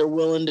seen, that they're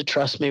willing to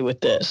trust me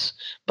with this.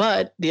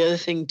 But the other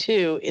thing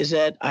too is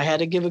that I had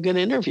to give a good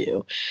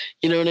interview.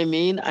 You know what I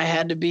mean? I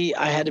had to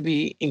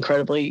be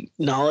incredibly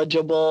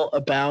knowledgeable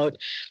about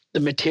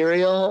the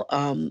material.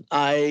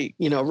 I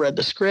read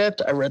the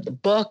script, I read the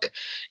book,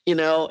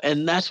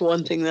 and that's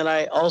one thing that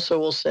I also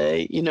will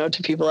say,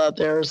 to people out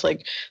there is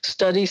like,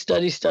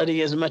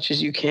 study as much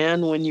as you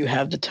can when you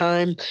have the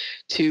time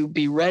to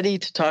be ready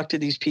to talk to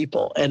these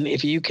people. And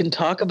if you can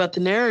talk about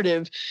the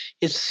narrative,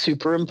 it's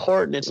super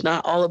important. It's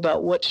not all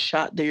about what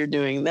shot that you're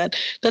doing.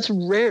 That's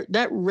rare.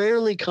 That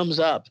rarely comes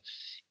up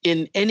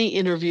in any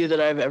interview that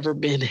I've ever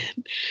been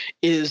in,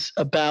 is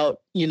about,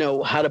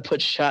 how to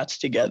put shots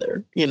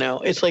together.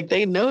 It's like,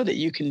 they know that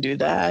you can do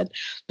that.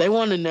 They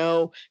want to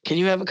know, can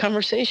you have a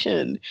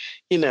conversation?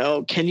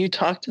 Can you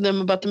talk to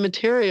them about the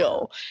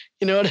material?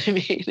 You know what I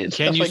mean?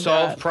 Can you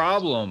solve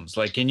problems?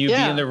 Like, can you be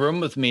in the room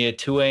with me at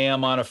 2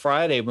 a.m. on a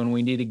Friday when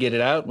we need to get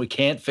it out? We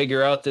can't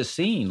figure out this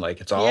scene.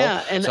 Like, it's all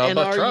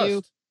about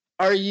trust.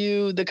 Are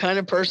you the kind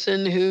of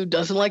person who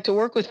doesn't like to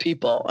work with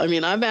people? I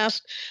mean, I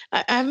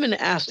haven't been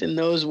asked in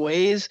those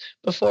ways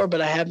before,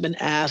 but I have been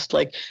asked,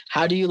 like,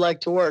 how do you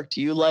like to work?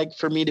 Do you like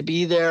for me to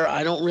be there?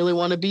 I don't really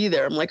want to be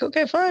there. I'm like,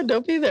 okay, fine,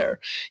 don't be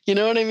there. You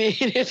know what I mean?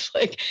 It's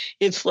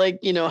like,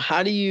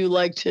 how do you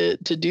like to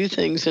do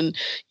things? And,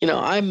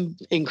 I'm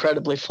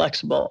incredibly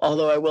flexible,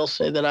 although I will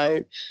say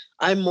that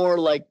I'm more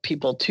like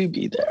people to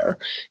be there,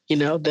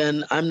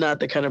 than I'm not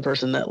the kind of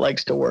person that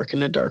likes to work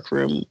in a dark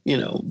room,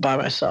 by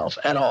myself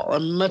at all.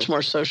 I'm much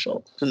more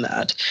social than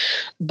that.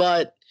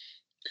 But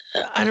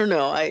I don't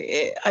know.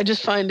 I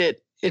just find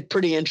it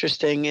pretty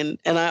interesting. And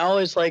I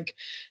always like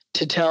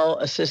to tell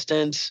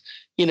assistants,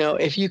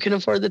 if you can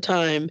afford the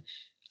time,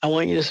 I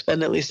want you to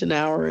spend at least an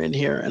hour in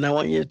here, and I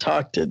want you to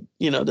talk to,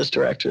 this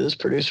director, this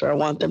producer. I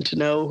want them to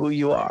know who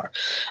you are.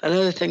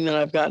 Another thing that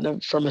I've gotten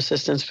from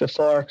assistants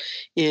before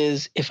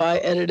is, if I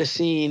edit a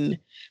scene,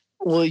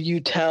 will you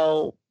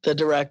tell the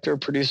director,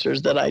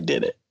 producers that I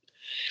did it?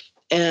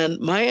 And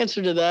my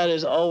answer to that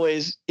is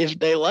always, if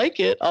they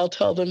like it, I'll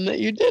tell them that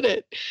you did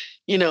it.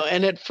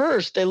 And at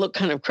first they look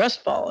kind of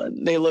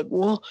crestfallen. They look,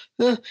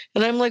 and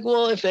I'm like,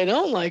 well, if they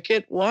don't like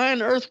it, why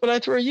on earth would I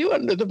throw you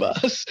under the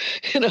bus?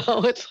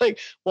 It's like,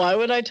 why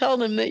would I tell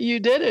them that you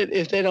did it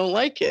if they don't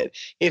like it?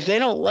 If they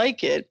don't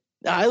like it,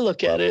 I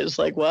look at it as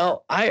like,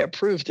 well, I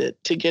approved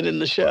it to get in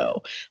the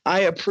show.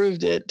 I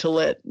approved it to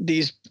let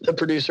the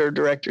producer or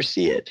director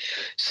see it.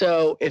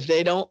 So if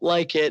they don't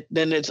like it,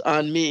 then it's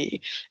on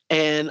me.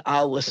 And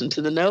I'll listen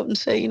to the note and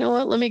say, you know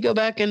what, let me go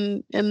back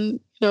and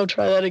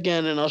try that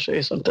again, and I'll show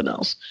you something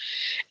else.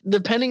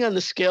 Depending on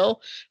the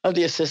skill of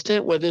the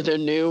assistant, whether they're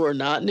new or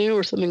not new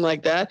or something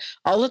like that,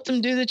 I'll let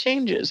them do the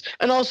changes.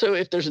 And also,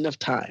 if there's enough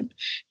time,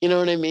 you know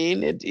what I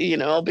mean?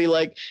 I'll be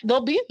like,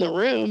 they'll be in the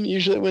room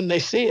usually when they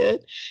see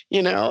it,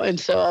 and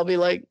so I'll be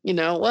like,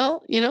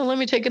 let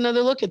me take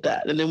another look at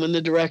that. And then when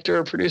the director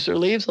or producer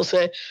leaves, I'll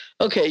say,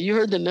 okay, you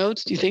heard the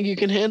notes. Do you think you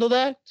can handle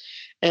that?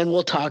 And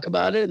we'll talk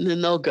about it, and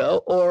then they'll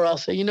go. Or I'll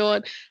say, you know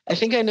what, I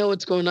think I know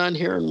what's going on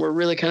here, and we're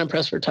really kind of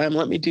pressed for time.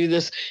 Let me do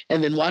this,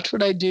 and then watch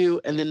what I do.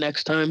 And then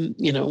next time,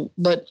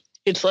 but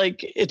it's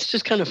like, it's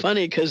just kind of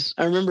funny, because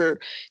I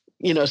remember,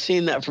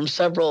 seeing that from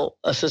several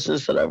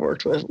assistants that I've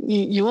worked with.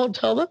 You won't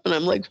tell them? And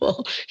I'm like,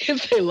 well,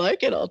 if they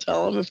like it, I'll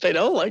tell them. If they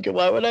don't like it,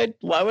 why would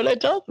I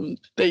tell them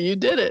that you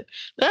did it?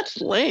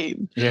 That's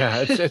lame.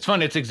 Yeah, it's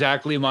funny. It's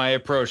exactly my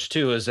approach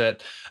too, is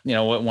that,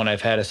 when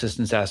I've had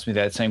assistants ask me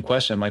that same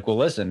question, I'm like, well,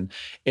 listen,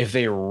 if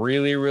they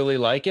really, really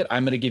like it,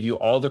 I'm going to give you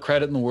all the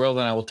credit in the world,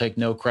 and I will take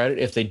no credit.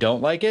 If they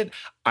don't like it,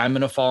 I'm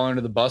going to fall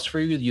under the bus for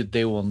you.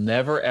 They will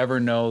never, ever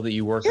know that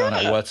you worked on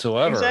it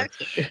whatsoever.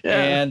 Exactly.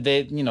 Yeah. And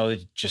they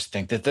just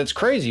think that that's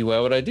crazy. Why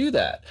would I do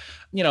that?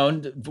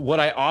 What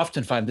I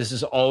often find, this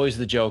is always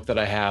the joke that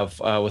I have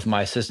with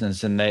my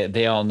assistants, and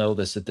they all know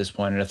this at this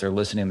point, and if they're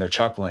listening, they're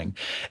chuckling,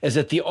 is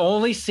that the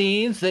only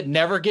scenes that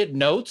never get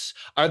notes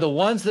are the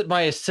ones that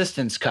my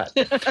assistants cut.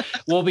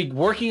 We'll be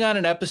working on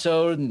an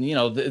episode,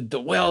 and,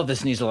 well,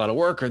 this needs a lot of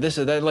work, or this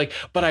or that,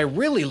 but I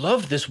really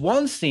love this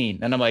one scene.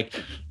 And I'm like,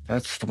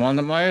 that's the one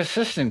that my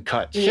assistant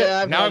cut. Shit,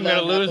 Yeah, now I'm going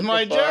to lose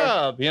my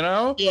job,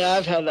 Yeah,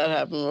 I've had that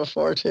happen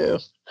before too.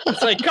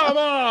 It's like, come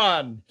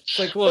on. It's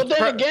like, well, but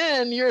then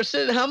again, you're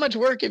sitting, how much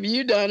work have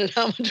you done and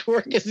how much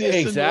work is this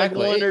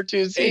exactly. in like 1 or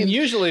 2 scenes? And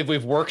usually if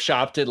we've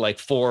workshopped it like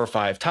 4 or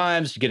 5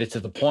 times to get it to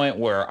the point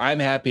where I'm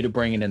happy to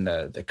bring it in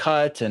the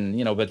cut. And,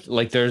 you know, but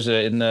like there's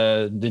in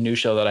the new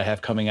show that I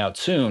have coming out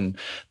soon,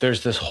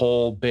 there's this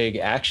whole big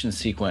action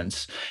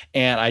sequence.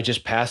 And I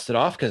just passed it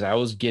off because I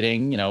was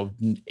getting,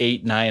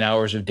 8-9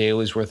 hours of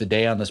dailies worth a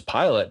day on this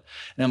pilot.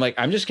 And I'm like,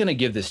 I'm just going to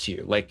give this to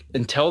you, like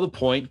until the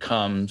point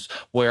comes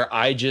where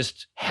I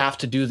just have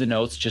to do the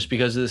notes just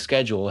because of the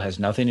schedule. It has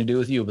nothing to do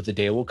with you, but the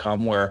day will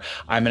come where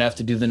I'm going to have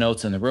to do the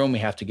notes in the room. We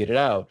have to get it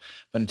out.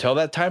 But until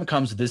that time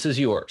comes, this is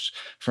yours.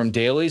 From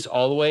dailies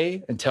all the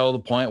way until the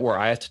point where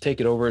I have to take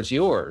it over, it's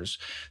yours.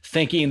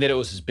 Thinking that it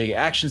was this big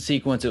action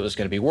sequence, it was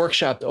going to be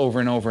workshopped over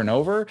and over and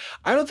over.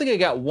 I don't think I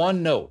got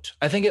one note.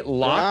 I think it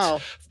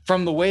locked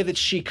from the way that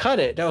she cut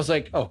it. And I was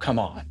like, oh, come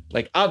on.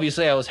 Like,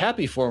 obviously I was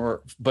happy for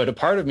her, but a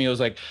part of me was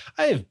like,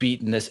 I have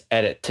beaten this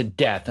edit to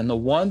death. And the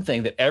one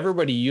thing that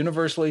everybody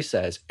universally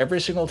says every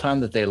single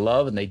time that they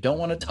love and they don't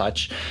want to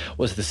touch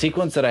was the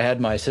sequence that I had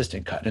my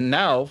assistant cut. And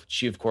now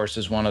she, of course,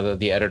 is one of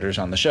the editors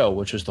on the show,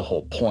 which was the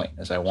whole point,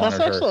 is I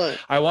wanted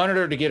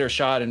her to get her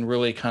shot and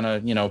really kind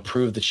of,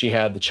 prove that she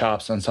had the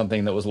chops on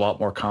something that was a lot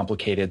more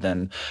complicated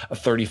than a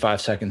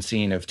 35-second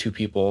scene of 2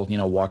 people,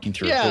 walking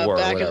through a door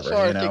back or whatever.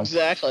 And forth,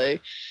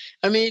 exactly.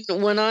 I mean,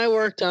 when I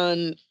worked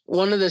on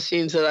one of the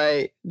scenes that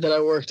I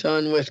worked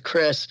on with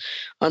Chris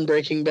on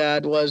Breaking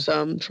Bad was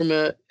from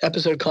an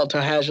episode called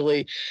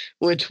Tahajali,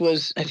 which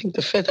was, I think,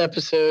 the 5th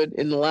episode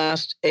in the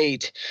last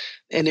 8.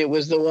 And it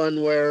was the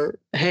one where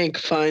Hank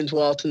finds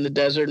Walt in the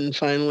desert and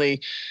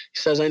finally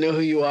says, I know who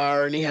you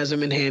are. And he has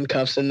him in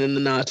handcuffs. And then the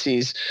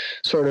Nazis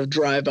sort of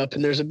drive up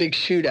and there's a big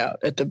shootout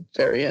at the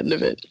very end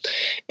of it.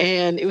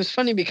 And it was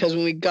funny because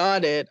when we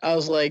got it, I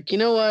was like, you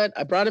know what?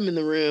 I brought him in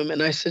the room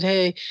and I said,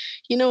 hey,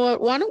 you know what?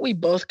 Why don't we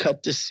both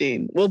cut this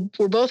scene? We're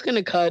both going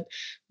to cut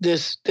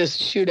this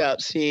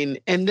shootout scene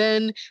and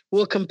then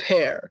we'll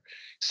compare.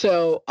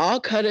 So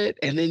I'll cut it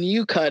and then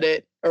you cut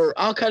it, or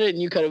I'll cut it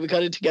and you cut it. We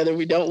cut it together.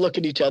 We don't look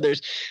at each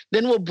other's.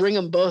 Then we'll bring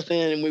them both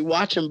in and we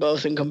watch them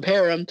both and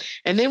compare them.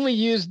 And then we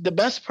use the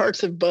best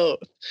parts of both.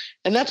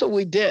 And that's what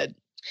we did.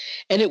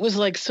 And it was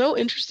like so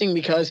interesting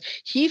because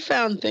he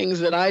found things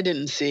that I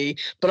didn't see,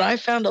 but I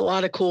found a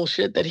lot of cool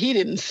shit that he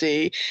didn't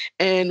see.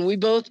 And we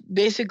both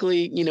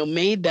basically,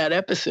 made that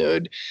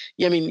episode.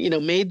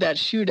 Made that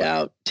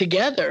shootout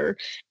together.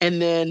 And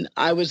then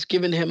I was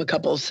giving him a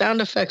couple of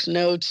sound effects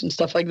notes and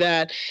stuff like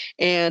that.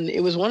 And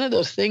it was one of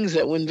those things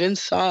that when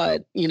Vince saw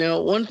it,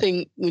 one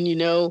thing when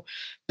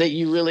that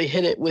you really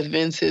hit it with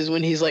Vince is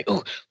when he's like,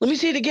 oh, let me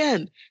see it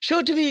again. Show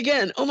it to me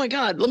again. Oh my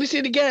God, let me see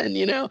it again.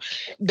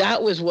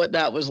 That was what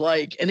that was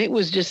like. And it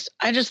was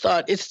I just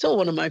thought it's still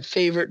one of my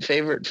favorite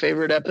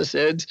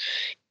episodes.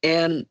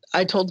 And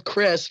I told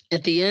Chris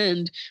at the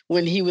end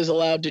when he was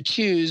allowed to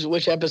choose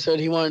which episode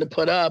he wanted to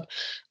put up,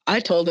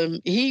 I told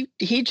him he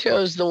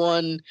chose the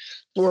one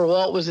where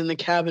Walt was in the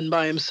cabin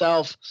by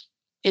himself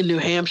in New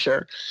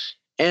Hampshire.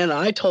 And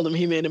I told him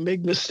he made a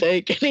big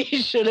mistake and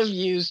he should have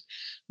used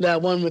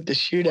that one with the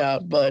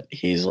shootout, but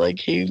he's like,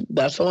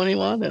 that's the one he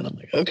wanted. I'm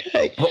like,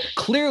 okay. Well,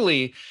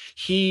 clearly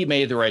he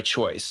made the right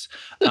choice.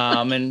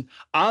 And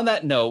on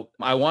that note,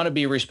 I want to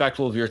be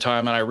respectful of your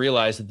time. And I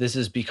realize that this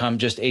has become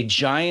just a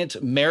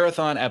giant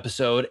marathon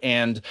episode.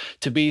 And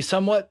to be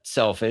somewhat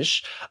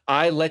selfish,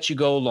 I let you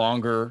go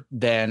longer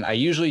than I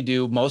usually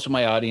do. Most of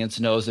my audience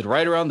knows that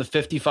right around the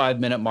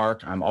 55-minute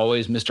mark, I'm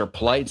always Mr.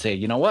 Polite and say,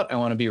 you know what? I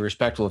want to be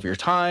respectful of your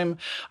time.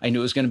 I knew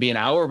it was going to be an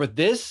hour, but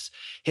this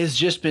has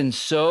just been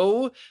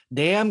so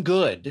damn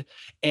good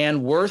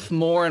and worth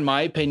more, in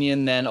my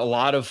opinion, than a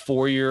lot of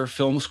 4-year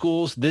film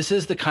schools. This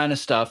is the kind of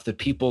stuff that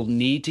people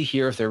need to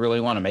hear if they really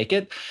want to make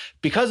it.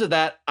 Because of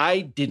that,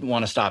 I didn't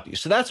want to stop you.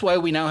 So that's why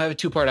we now have a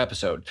 2-part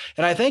episode.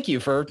 And I thank you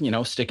for,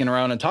 sticking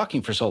around and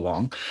talking for so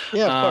long.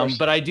 Yeah, of course.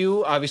 But I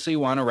do obviously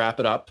want to wrap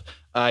it up.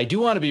 I do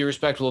want to be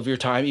respectful of your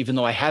time, even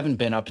though I haven't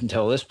been up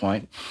until this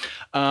point.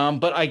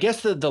 But I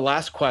guess the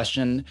last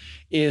question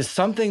is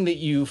something that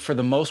you, for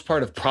the most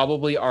part, have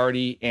probably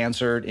already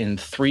answered in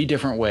 3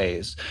 different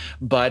ways.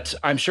 But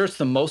I'm sure it's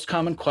the most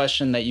common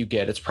question that you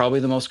get. It's probably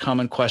the most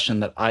common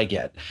question that I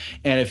get.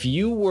 And if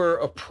you were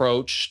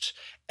approached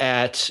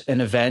at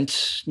an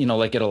event,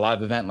 like at a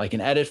live event, like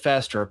an Edit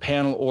Fest or a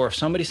panel, or if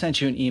somebody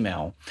sent you an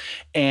email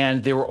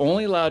and they were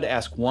only allowed to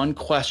ask one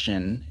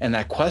question, and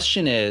that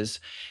question is,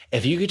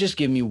 if you could just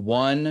give me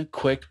one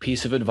quick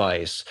piece of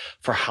advice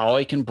for how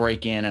I can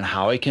break in and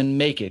how I can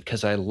make it,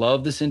 because I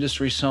love this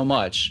industry so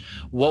much,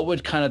 what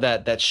would kind of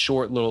that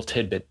short little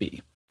tidbit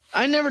be?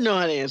 I never know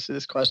how to answer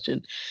this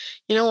question.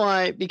 You know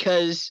why?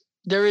 Because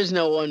there is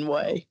no one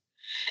way.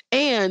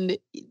 And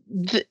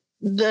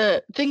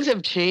the things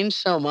have changed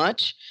so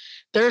much.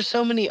 There are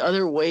so many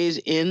other ways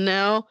in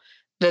now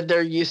that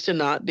there used to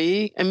not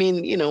be. I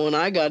mean, when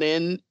I got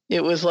in,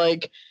 it was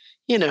like,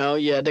 you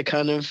had to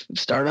kind of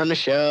start on a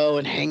show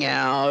and hang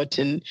out,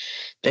 and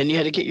then you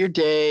had to get your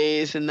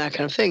days and that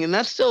kind of thing. And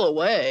that's still a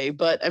way.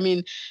 But I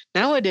mean,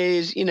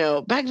 nowadays,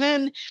 back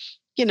then,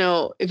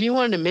 if you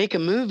wanted to make a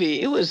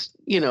movie, it was,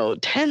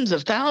 tens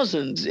of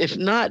thousands, if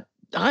not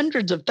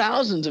hundreds of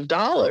thousands of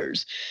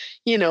dollars,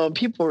 and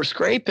people were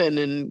scraping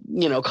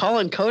and,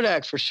 calling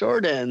Kodak for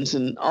short ends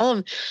and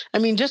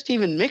just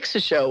even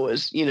Mix-a-Show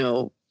was,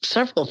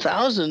 several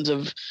thousands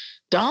of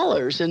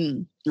dollars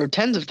or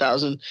tens of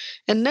thousands.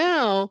 And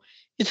now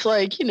it's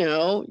like,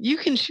 you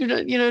can shoot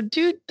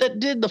dude that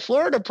did the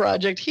Florida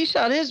Project, he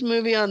shot his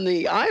movie on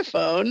the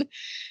iPhone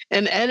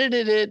and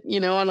edited it,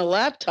 on a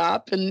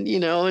laptop and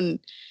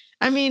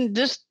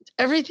just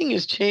everything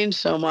has changed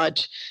so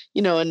much,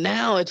 and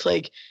now it's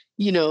like,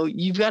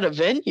 you've got a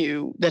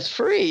venue that's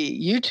free,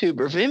 YouTube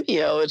or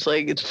Vimeo. It's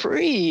like, it's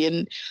free.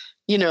 And,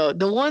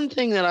 the one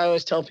thing that I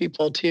always tell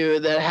people too,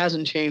 that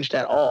hasn't changed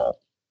at all,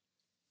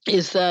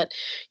 is that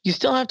you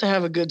still have to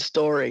have a good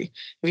story.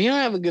 If you don't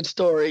have a good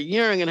story,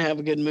 you're not going to have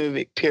a good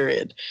movie,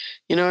 period.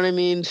 You know what I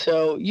mean?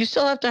 So you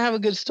still have to have a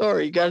good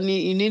story.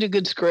 You need a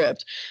good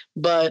script.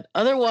 But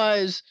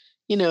otherwise,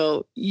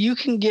 you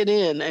can get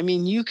in.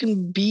 You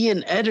can be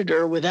an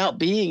editor without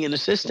being an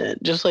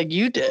assistant, just like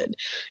you did.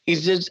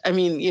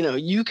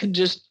 You can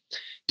just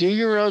do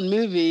your own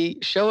movie,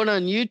 show it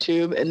on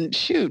YouTube, and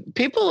shoot.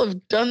 People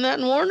have done that,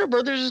 and Warner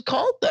Brothers has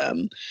called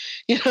them.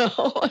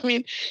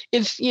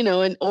 It's,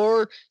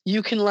 or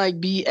you can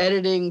be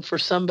editing for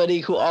somebody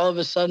who all of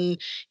a sudden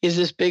is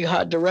this big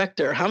hot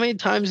director. How many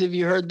times have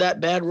you heard that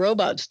Bad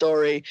Robot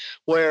story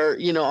where,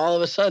 all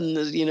of a sudden,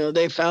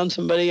 they found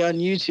somebody on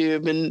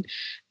YouTube and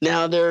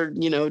now they're,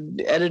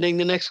 editing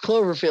the next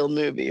Cloverfield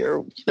movie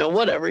or,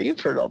 whatever. You've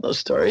heard all those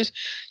stories,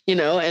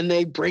 and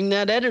they bring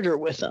that editor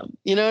with them.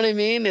 You know what I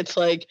mean? It's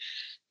like,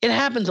 it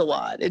happens a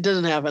lot. It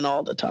doesn't happen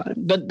all the time,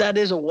 but that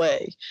is a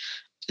way.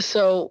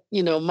 So,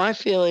 my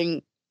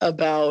feeling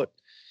about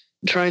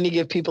trying to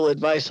give people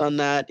advice on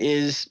that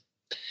is,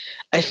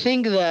 I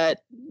think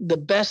that the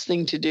best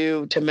thing to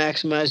do to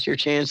maximize your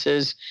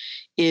chances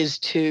is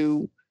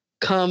to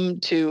come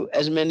to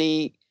as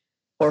many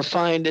or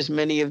find as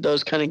many of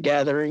those kind of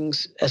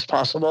gatherings as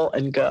possible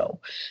and go.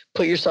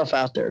 Put yourself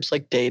out there. It's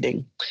like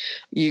dating.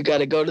 You got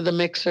to go to the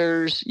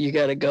mixers. You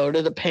got to go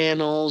to the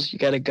panels. You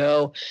got to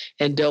go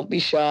and don't be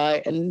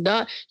shy. And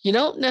you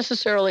don't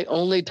necessarily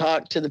only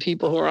talk to the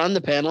people who are on the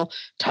panel.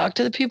 Talk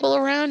to the people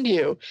around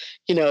you.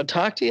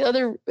 Talk to the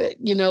other,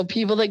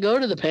 people that go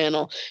to the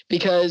panel,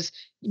 because,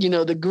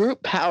 the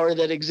group power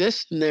that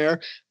exists in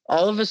there,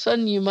 all of a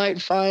sudden you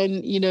might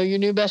find, your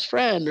new best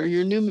friend or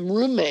your new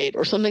roommate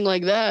or something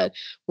like that,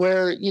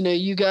 where,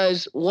 you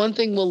guys, one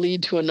thing will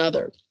lead to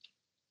another.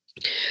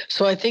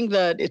 So I think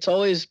that it's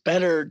always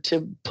better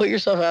to put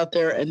yourself out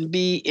there and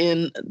be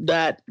in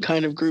that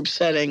kind of group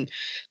setting,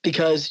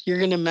 because you're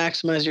going to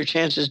maximize your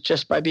chances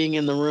just by being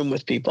in the room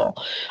with people.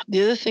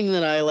 The other thing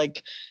that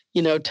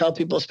I tell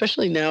people,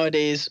 especially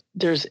nowadays,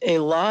 there's a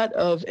lot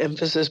of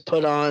emphasis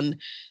put on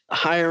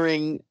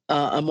hiring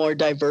a more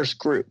diverse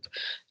group,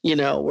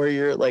 where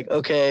you're like,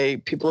 okay,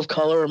 people of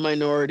color or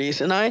minorities.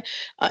 And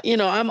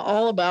I'm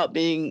all about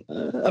being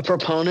a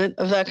proponent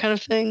of that kind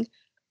of thing.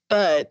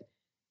 But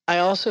I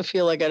also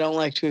feel like I don't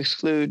like to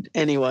exclude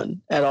anyone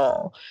at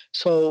all.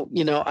 So,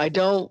 I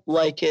don't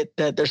like it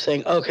that they're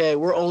saying, okay,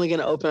 we're only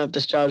going to open up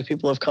this job to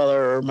people of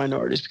color or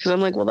minorities, because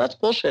I'm like, well, that's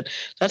bullshit.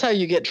 That's how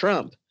you get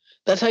Trump.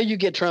 That's how you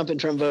get Trump and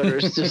Trump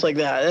voters, just like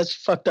that. That's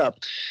fucked up.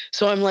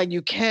 So I'm like,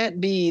 you can't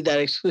be that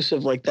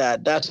exclusive like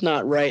that. That's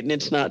not right, and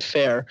it's not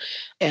fair.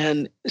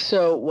 And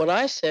so what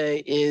I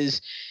say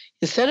is,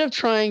 instead of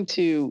trying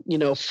to,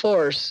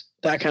 force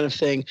that kind of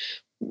thing,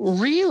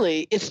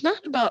 really, it's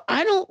not about,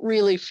 I don't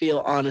really feel,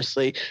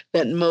 honestly,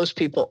 that most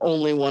people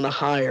only want to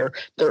hire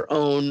their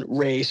own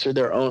race or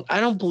their own. I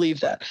don't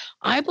believe that.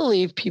 I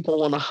believe people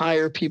want to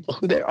hire people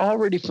who they're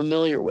already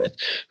familiar with,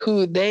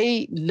 who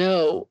they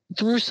know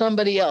through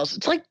somebody else.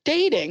 It's like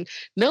dating.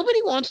 Nobody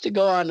wants to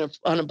go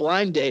on a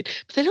blind date,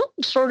 but they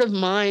don't sort of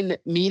mind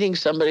meeting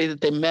somebody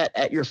that they met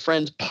at your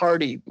friend's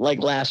party like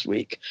last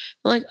week.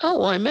 They're like, oh,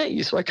 well, I met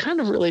you, so I kind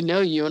of really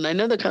know you, and I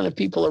know the kind of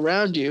people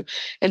around you.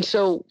 And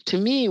so to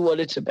me, what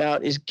it's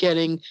about is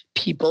getting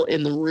people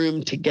in the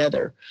room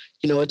together.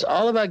 It's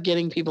all about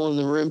getting people in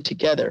the room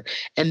together.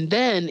 And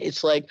then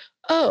it's like,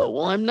 oh,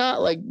 well, I'm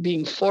not like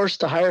being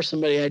forced to hire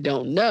somebody I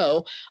don't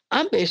know.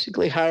 I'm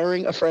basically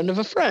hiring a friend of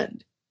a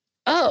friend.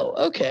 Oh,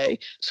 okay.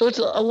 So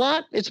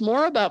it's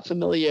more about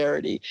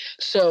familiarity.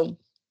 So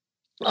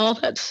all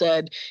that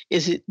said,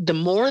 the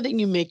more that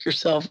you make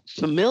yourself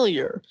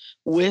familiar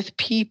with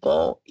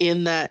people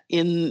in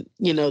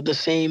the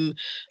same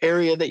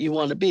area that you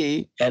want to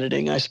be,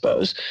 editing, I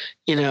suppose,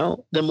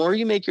 the more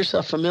you make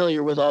yourself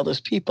familiar with all those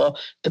people,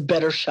 the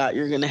better shot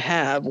you're going to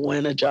have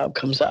when a job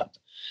comes up.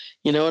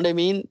 You know what I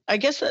mean? I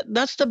guess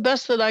that's the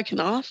best that I can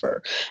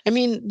offer.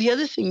 The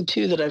other thing,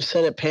 too, that I've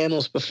said at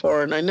panels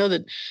before, and I know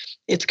that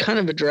it's kind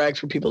of a drag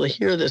for people to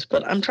hear this,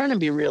 but I'm trying to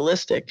be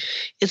realistic.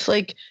 It's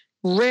like,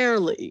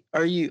 rarely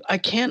I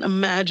can't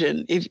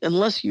imagine,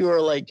 unless you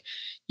are like,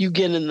 you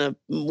get in the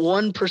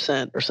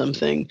 1% or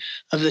something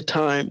of the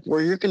time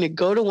where you're going to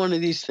go to one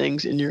of these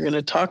things and you're going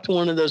to talk to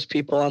one of those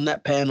people on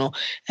that panel,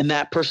 and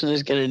that person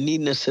is going to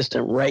need an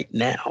assistant right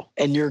now,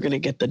 and you're going to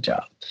get the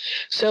job.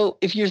 So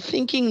if you're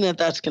thinking that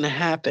that's going to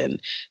happen,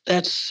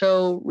 that's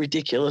so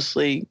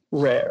ridiculously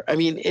rare. I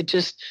mean,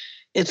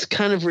 it's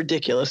kind of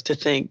ridiculous to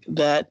think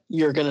that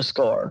you're going to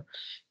score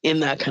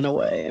in that kind of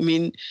way. I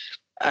mean,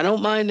 I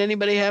don't mind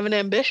anybody having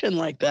ambition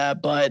like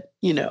that, but,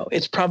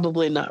 it's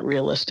probably not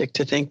realistic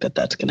to think that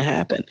that's going to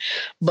happen.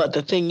 But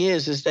the thing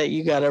is that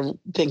you got to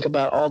think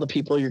about all the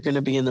people you're going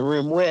to be in the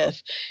room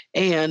with,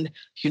 and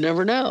you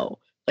never know.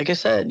 Like I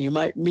said, you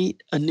might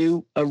meet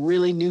a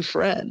really new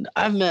friend.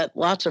 I've met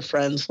lots of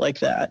friends like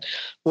that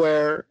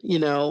where,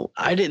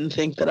 I didn't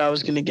think that I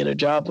was going to get a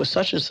job with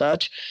such and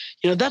such.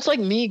 That's like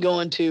me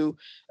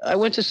I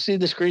went to see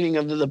the screening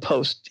of The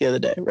Post the other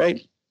day, right?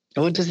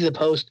 I went to see The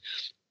Post,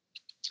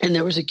 and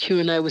there was a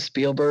Q&A with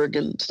Spielberg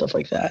and stuff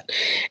like that.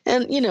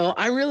 And,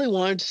 I really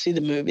wanted to see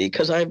the movie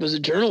because I was a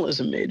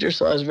journalism major,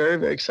 so I was very,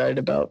 very excited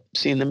about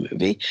seeing the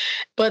movie.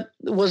 But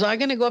was I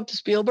going to go up to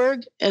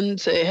Spielberg and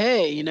say,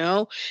 hey, And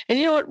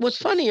you know what? What's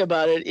funny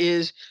about it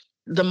is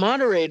the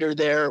moderator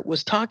there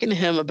was talking to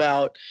him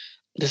about,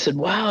 they said,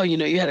 wow,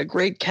 you had a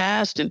great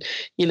cast. And,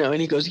 and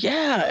he goes,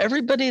 yeah,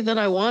 everybody that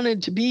I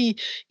wanted to be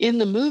in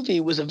the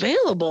movie was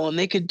available and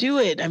they could do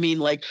it. I mean,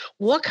 like,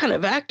 what kind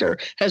of actor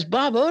has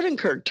Bob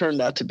Odenkirk turned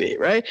out to be,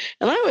 right?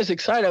 And I was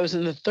excited. I was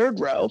in the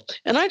third row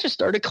and I just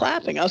started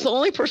clapping. I was the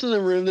only person in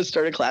the room that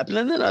started clapping,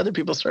 and then other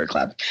people started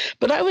clapping.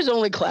 But I was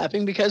only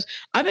clapping because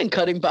I've been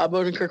cutting Bob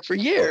Odenkirk for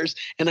years.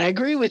 And I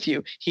agree with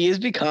you. He has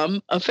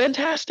become a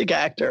fantastic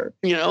actor.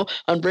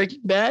 On Breaking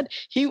Bad,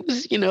 he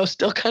was,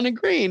 still kind of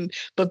green.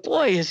 But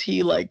boy, is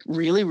he like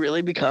really,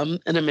 really become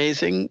an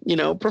amazing,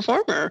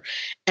 performer.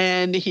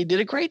 And he did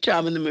a great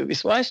job in the movie.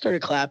 So I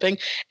started clapping,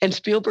 and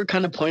Spielberg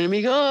kind of pointed at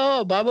me,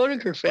 oh, Bob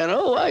Odenkirk fan.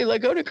 Oh, wow, you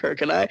like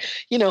Odenkirk. And I,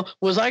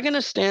 was I going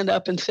to stand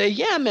up and say,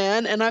 yeah,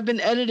 man, and I've been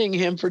editing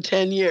him for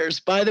 10 years.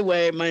 By the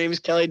way, my name is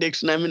Kelly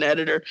Dixon. I'm an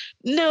editor.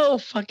 No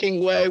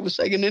fucking way was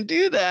I going to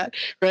do that,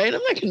 right?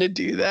 I'm not going to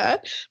do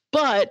that.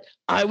 But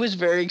I was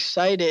very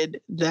excited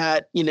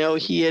that,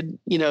 he had,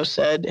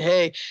 said,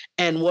 hey,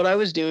 and what I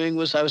was doing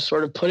was I was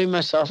sort of putting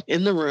myself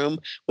in the room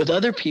with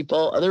other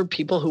people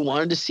who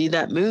wanted to see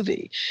that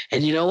movie.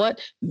 And you know what?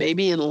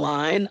 Maybe in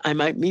line, I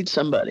might meet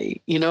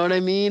somebody, you know what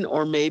I mean?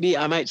 Or maybe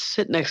I might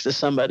sit next to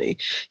somebody,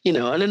 and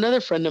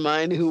another friend of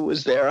mine who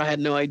was there, I had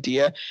no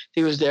idea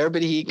he was there,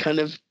 but he kind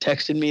of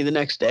texted me the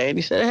next day and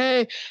he said,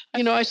 hey,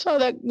 I saw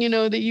that,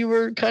 that you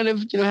were kind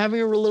of,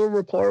 having a little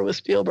rapport with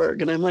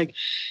Spielberg. And I'm like,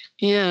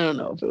 yeah, I don't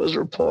know if it was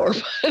rapport,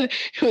 but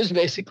it was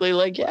basically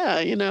like, yeah,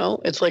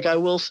 it's like, I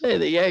will say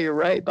that, yeah, you're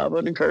right. Bob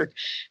Odenkirk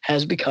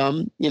has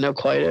become,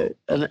 quite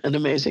an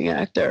amazing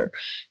actor,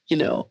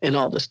 in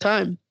all this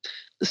time.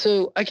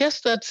 So I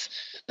guess that's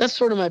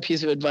sort of my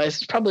piece of advice.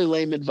 It's probably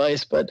lame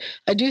advice, but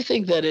I do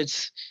think that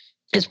it's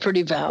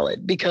pretty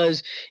valid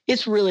because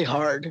it's really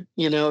hard,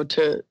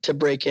 to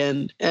break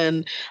in.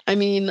 And I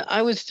mean,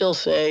 I would still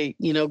say,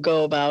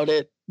 go about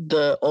it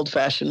the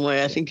old-fashioned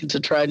way. I think it's a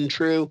tried and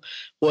true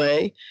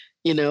way.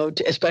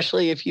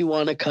 Especially if you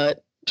want to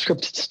cut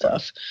scripted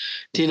stuff.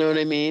 Do you know what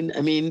I mean?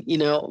 I mean,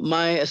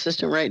 my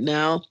assistant right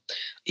now,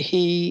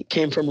 he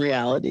came from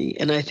reality.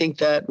 And I think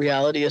that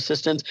reality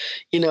assistants,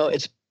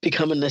 it's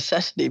become a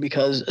necessity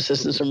because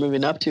assistants are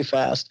moving up too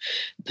fast,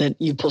 that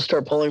you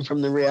start pulling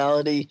from the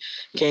reality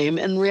game.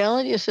 And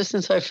reality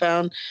assistants, I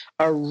found,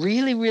 are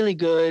really, really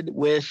good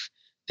with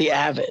the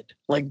avid.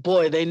 Like,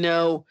 boy, they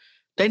know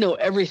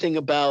everything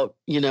about,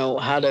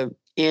 how to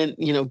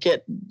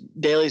get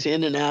dailies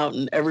in and out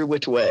and every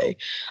which way.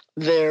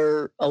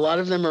 A lot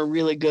of them are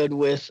really good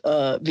with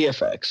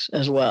VFX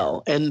as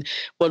well. And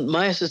what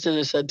my assistant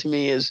has said to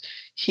me is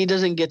he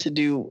doesn't get to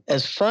do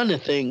as fun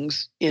of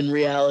things in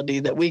reality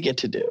that we get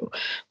to do.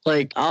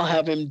 Like, I'll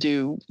have him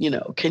do,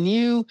 can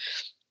you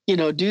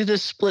do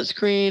this split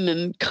screen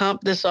and comp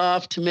this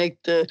off to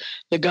make the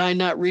guy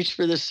not reach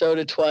for the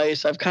soda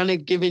twice. I've kind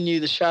of given you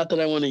the shot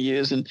that I want to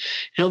use. And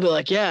he'll be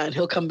like, yeah. And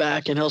he'll come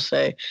back and he'll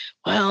say,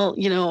 well,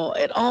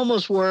 it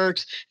almost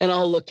works. And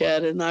I'll look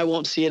at it and I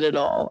won't see it at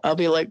all. I'll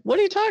be like, what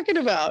are you talking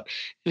about?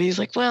 And he's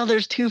like, well,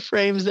 there's 2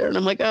 frames there. And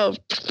I'm like, oh,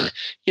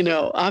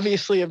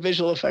 obviously a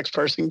visual effects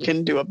person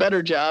can do a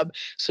better job.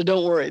 So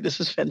don't worry. This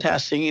is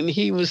fantastic. And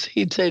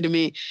he'd say to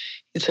me,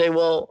 he'd say,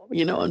 well,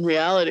 in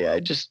reality, I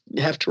just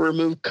have to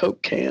remove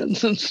Coke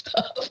cans and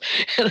stuff.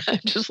 And I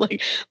just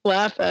like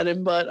laugh at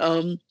him. But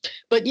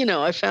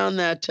I found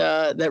that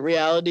that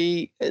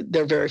reality,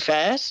 they're very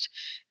fast.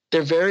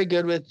 They're very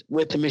good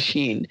with the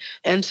machine.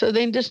 And so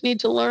they just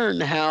need to learn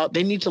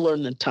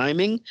the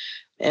timing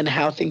and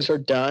how things are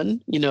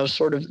done,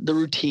 sort of the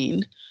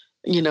routine,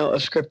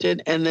 of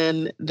scripted. And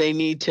then they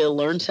need to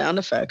learn sound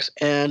effects.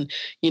 And,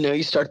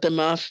 you start them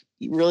off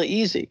really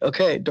easy.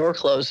 Okay, door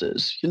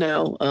closes,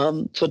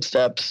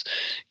 footsteps,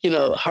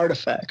 hard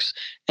effects.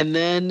 And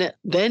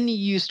then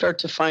you start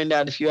to find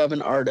out if you have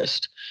an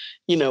artist,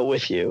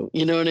 with you.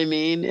 You know what I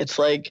mean? It's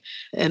like,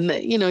 and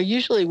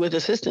usually with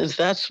assistants,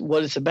 that's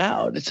what it's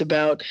about. It's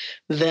about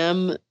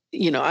them.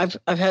 I've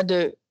had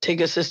to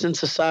take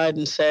assistants aside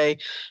and say,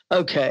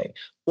 okay,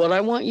 what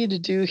I want you to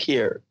do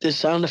here, this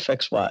sound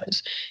effects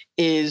wise,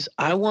 is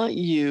I want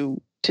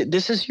you to,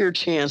 this is your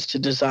chance to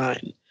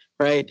design,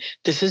 right?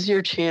 This is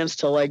your chance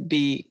to like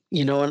be,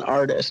 an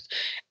artist.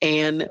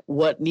 And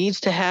what needs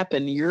to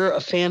happen, you're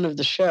a fan of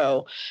the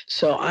show,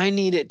 so I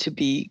need it to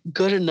be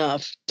good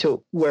enough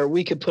to where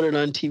we could put it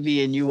on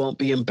TV and you won't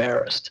be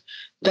embarrassed.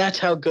 That's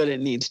how good it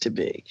needs to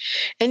be.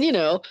 And,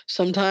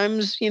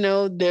 sometimes,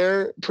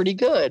 they're pretty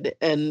good.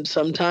 And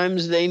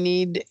sometimes they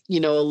need, a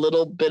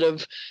little bit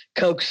of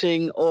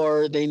coaxing,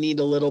 or they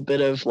need a little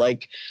bit of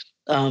like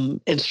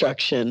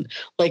instruction.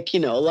 Like, a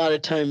lot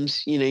of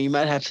times, you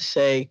might have to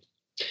say,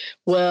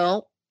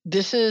 well,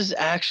 this is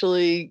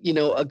actually,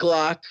 a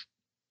Glock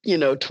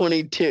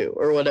 22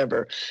 or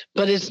whatever.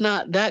 But it's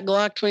not that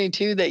Glock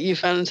 22 that you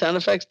found in sound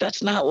effects.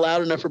 That's not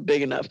loud enough or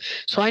big enough.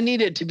 So I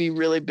need it to be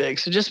really big.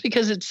 So just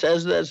because it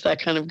says that it's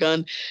that kind of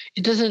gun,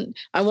 it doesn't,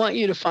 I want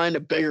you to find a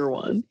bigger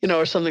one,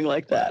 or something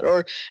like that.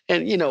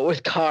 And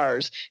with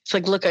cars, it's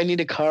like, look, I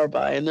need a car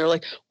by. And they're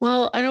like,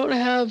 well, I don't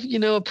have,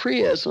 a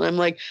Prius. And I'm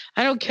like,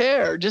 I don't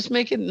care. Just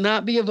make it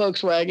not be a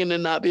Volkswagen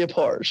and not be a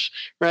Porsche,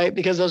 right?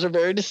 Because those are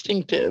very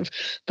distinctive.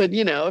 But,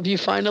 if you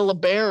find a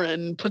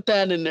LeBaron, put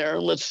that in there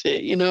and let's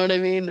see, know what I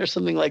mean? Or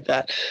something like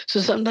that. So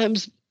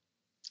sometimes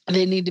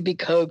they need to be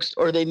coaxed,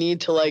 or they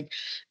need to like,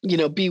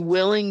 be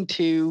willing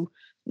to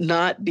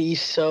not be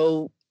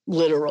so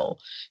literal.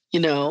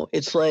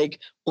 It's like,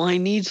 well, I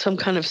need some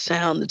kind of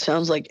sound that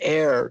sounds like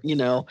air,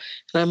 and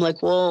I'm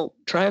like, well,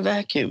 try a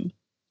vacuum.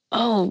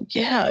 Oh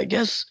yeah, I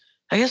guess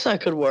that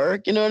could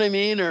work. You know what I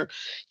mean? Or,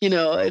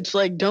 it's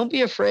like, don't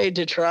be afraid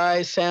to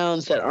try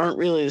sounds that aren't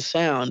really the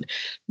sound.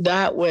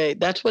 That way,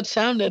 that's what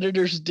sound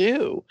editors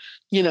do.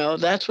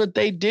 That's what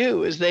they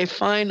do, is they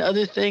find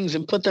other things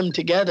and put them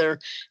together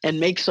and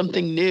make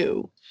something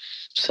new.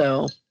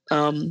 So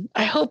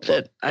I hope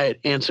that I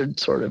answered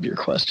sort of your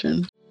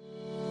question.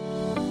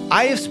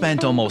 I have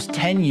spent almost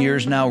 10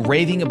 years now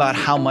raving about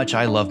how much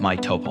I love my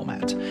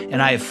Topomat, and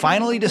I have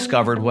finally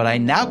discovered what I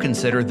now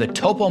consider the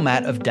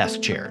Topomat of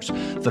desk chairs,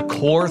 the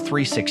Core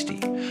 360.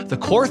 The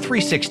Core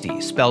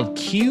 360, spelled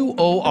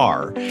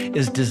QOR,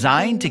 is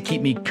designed to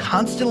keep me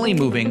constantly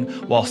moving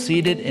while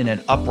seated in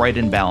an upright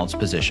and balanced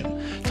position.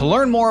 To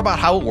learn more about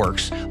how it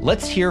works,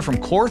 let's hear from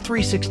Core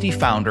 360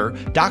 founder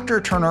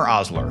Dr. Turner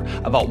Osler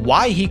about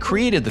why he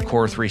created the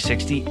Core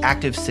 360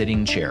 active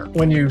sitting chair.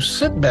 When you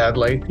sit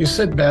badly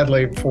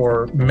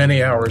for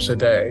many hours a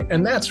day,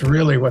 and that's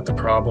really what the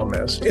problem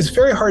is. It's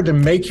very hard to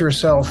make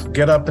yourself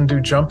get up and do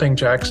jumping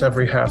jacks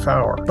every half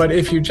hour. But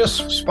if you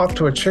just swap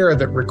to a chair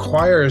that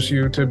requires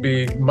you to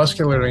be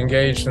muscularly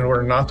engaged in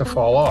order not to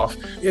fall off,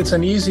 it's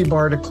an easy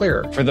bar to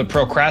clear. For the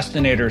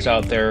procrastinators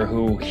out there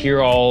who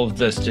hear all of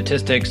the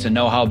statistics and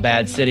know how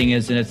bad sitting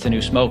is and it's the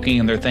new smoking,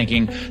 and they're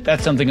thinking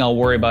that's something I'll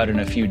worry about in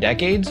a few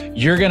decades,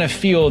 you're going to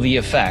feel the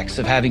effects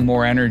of having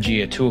more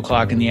energy at 2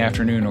 o'clock in the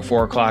afternoon or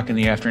 4 o'clock in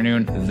the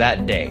afternoon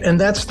that day. And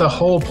that's the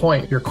whole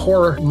point. Your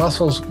core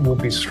muscles will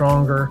be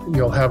stronger.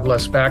 You'll have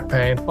less back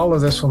pain. All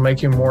of this will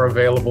make you more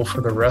available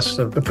for the rest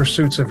of the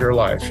pursuits of your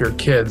life, your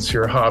kids,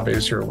 your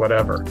hobbies, your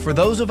whatever. For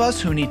those of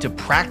us who need to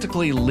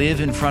practically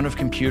live in front of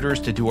computers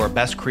to do our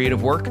best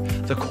creative work,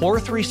 the Core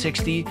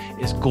 360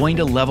 is going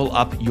to level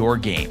up your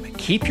game.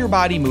 Keep your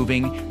body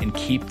moving and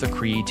keep the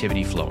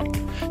creativity flowing.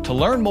 To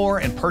learn more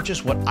and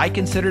purchase what I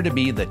consider to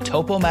be the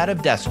Topomat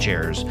of desk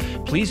chairs,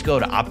 please go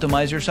to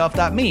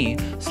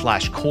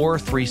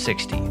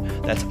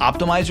optimizeyourself.me/core360. That's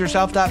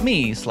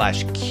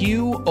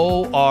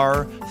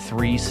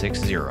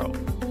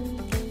optimizeyourself.me/QOR360.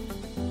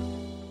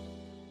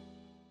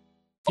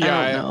 Yeah,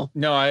 I don't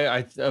know.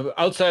 I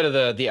outside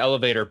of the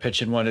elevator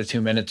pitch in 1 to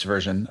 2 minutes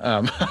version.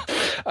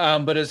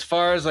 But as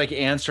far as like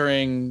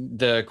answering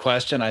the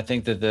question, I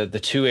think that the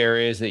two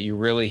areas that you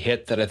really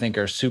hit that I think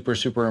are super,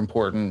 super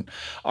important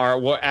are,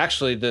 well,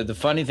 actually the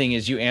funny thing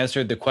is you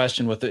answered the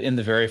question in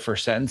the very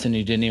first sentence and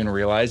you didn't even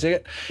realize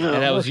it. Oh,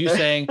 and that was okay. you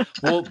saying,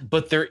 well,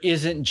 but there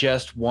isn't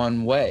just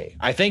one way.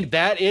 I think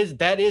that is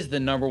the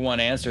number one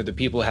answer that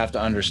people have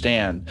to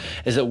understand,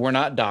 is that we're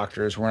not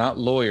doctors, we're not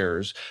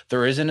lawyers.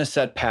 There isn't a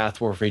set path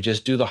where if we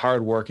just do the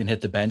hard work and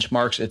hit the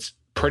benchmarks, it's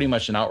pretty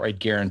much an outright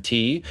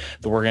guarantee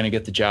that we're going to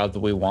get the job that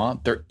we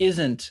want. There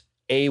isn't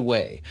a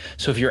way.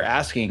 So if you're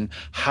asking,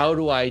 how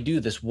do I do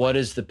this? What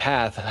is the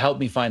path? Help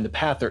me find the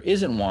path. There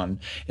isn't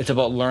one. It's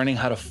about learning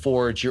how to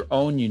forge your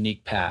own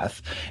unique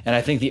path. And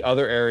I think the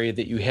other area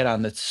that you hit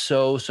on that's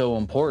so, so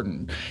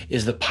important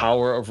is the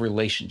power of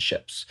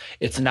relationships.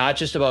 It's not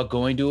just about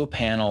going to a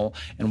panel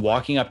and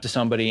walking up to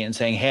somebody and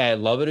saying, hey, I'd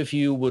love it if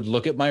you would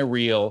look at my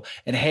reel.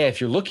 And hey, if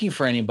you're looking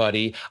for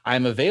anybody,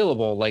 I'm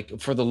available.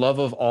 Like, for the love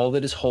of all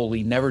that is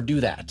holy, never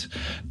do that.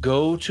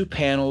 Go to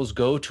panels,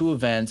 go to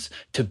events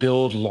to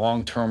build long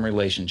long-term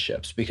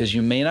relationships, because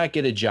you may not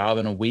get a job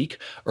in a week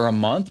or a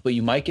month, but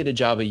you might get a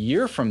job a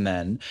year from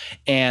then.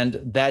 And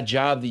that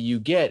job that you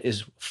get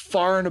is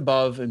far and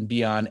above and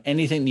beyond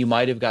anything you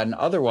might have gotten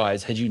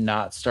otherwise had you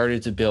not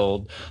started to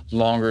build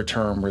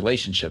longer-term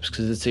relationships,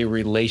 because it's a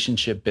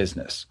relationship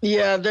business.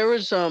 Yeah, there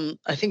was,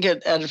 I think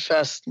at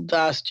EdFest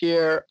last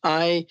year,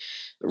 I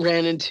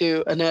ran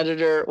into an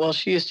editor. Well,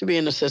 she used to be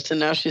an assistant,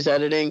 now she's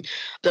editing,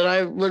 that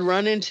I would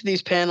run into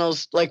these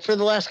panels like for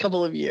the last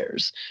couple of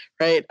years,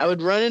 right? I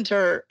would run into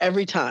her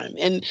every time,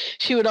 and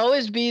she would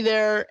always be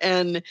there,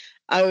 and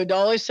I would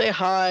always say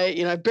hi.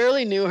 I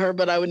barely knew her,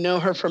 but I would know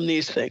her from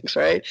these things,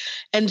 right?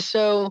 And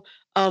so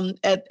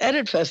at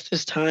EditFest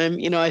this time,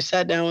 I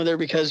sat down with her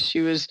because she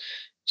was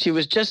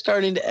just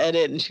starting to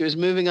edit and she was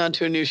moving on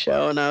to a new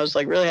show, and I was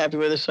like really happy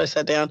with her. So I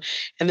sat down,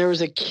 and there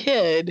was a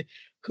kid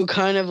who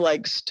kind of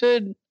like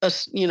stood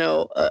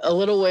a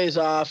little ways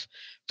off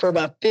for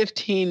about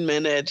 15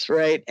 minutes,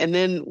 right? And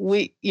then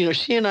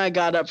she and I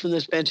got up from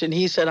this bench, and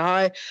he said,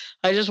 "Hi,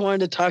 I just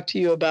wanted to talk to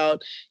you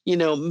about,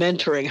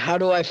 mentoring. How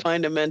do I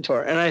find a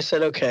mentor?" And I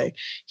said, "Okay,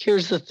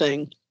 here's the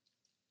thing."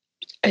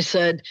 I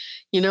said,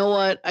 "You know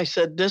what?" I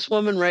said, "This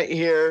woman right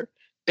here,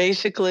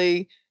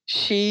 basically,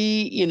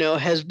 she,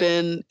 has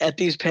been at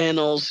these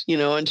panels,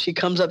 and she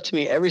comes up to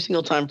me every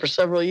single time for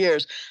several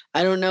years.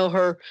 I don't know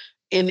her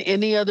in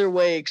any other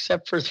way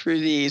except for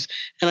through these."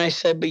 And I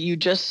said, "But you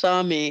just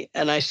saw me."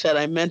 And I said,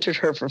 "I mentored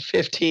her for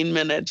 15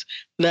 minutes.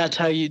 That's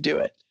how you do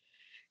it."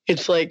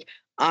 It's like,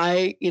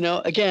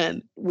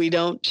 again, we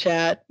don't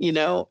chat,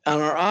 on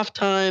our off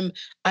time.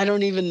 I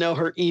don't even know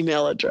her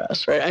email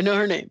address, right? I know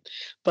her name,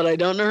 but I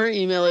don't know her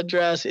email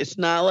address. It's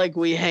not like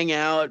we hang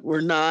out.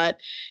 We're not,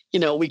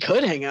 we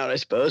could hang out, I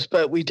suppose,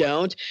 but we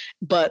don't.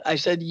 But I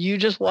said, "You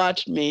just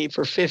watched me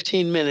for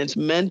 15 minutes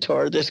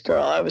mentor this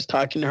girl." I was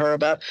talking to her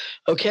about,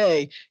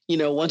 okay,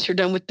 once you're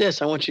done with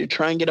this, I want you to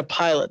try and get a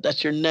pilot.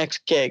 That's your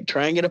next gig.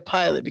 Try and get a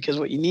pilot, because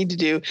what you need to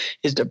do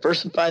is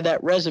diversify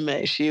that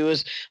resume. She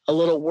was a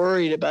little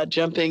worried about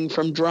jumping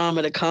from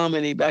drama to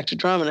comedy back to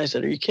drama. And I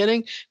said, "Are you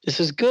kidding? This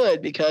is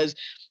good, because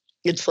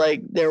it's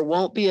like there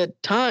won't be a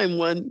time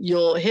when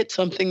you'll hit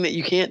something that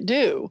you can't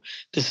do.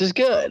 This is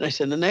good." And I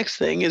said, "The next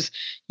thing is,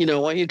 why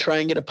don't you try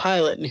and get a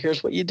pilot, and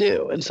here's what you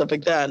do," and stuff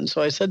like that. And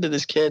so I said to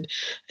this kid,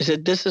 I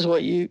said, "This is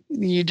what you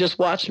just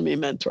watched me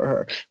mentor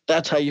her.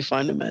 That's how you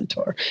find a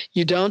mentor.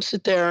 You don't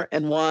sit there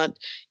and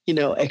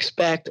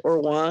expect or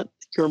want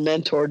your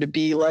mentor to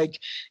be like,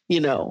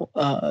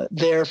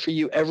 there for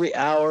you every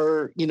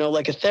hour,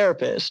 like a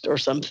therapist or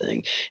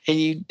something. And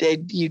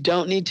you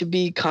don't need to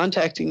be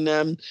contacting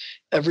them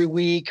every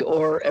week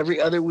or every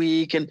other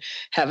week and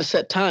have a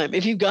set time.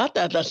 If you've got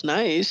that, that's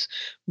nice.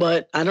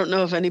 But I don't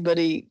know if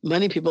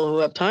many people who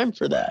have time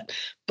for that.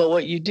 But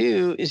what you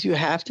do is you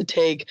have to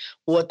take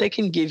what they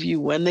can give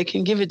you when they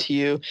can give it to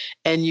you,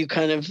 and you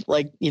kind of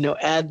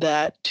add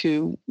that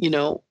to,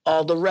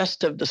 all the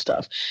rest of the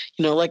stuff.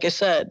 Like I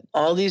said,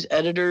 all these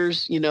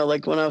editors,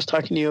 like when I was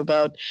talking to you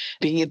about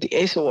being at the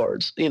ACE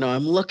Awards,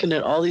 I'm looking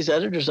at all these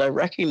editors I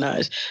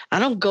recognize. I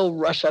don't go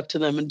rush up to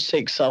them and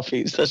take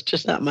selfies. That's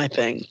just not my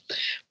thing.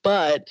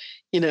 But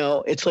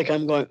it's like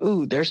I'm going,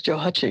 "Ooh, there's Joe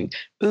Hutching.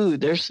 Ooh,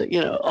 there's,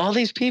 all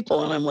these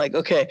people." And I'm like,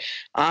 okay,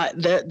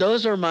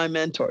 those are my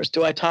mentors.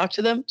 Do I talk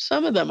to them?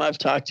 Some of them I've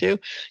talked to.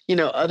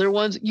 Other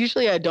ones,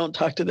 usually I don't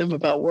talk to them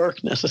about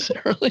work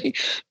necessarily,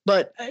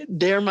 but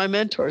they're my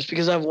mentors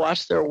because I've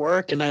watched their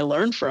work and I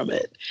learned from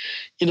it.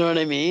 You know what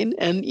I mean?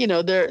 And,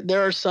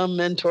 there are some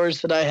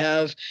mentors that I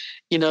have,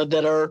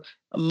 that are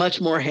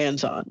much more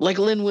hands-on. Like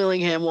Lynn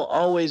Willingham will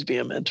always be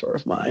a mentor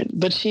of mine,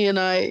 but she and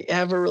I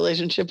have a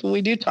relationship and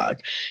we do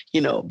talk,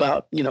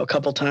 about, a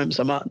couple times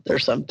a month or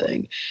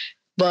something.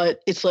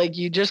 But it's like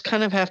you just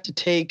kind of have to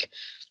take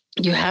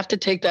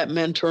that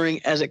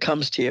mentoring as it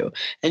comes to you,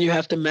 and you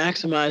have to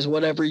maximize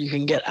whatever you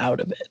can get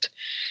out of it,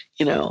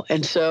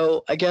 And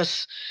so I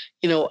guess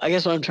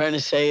what I'm trying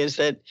to say is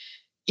that,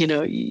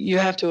 you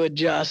have to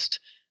adjust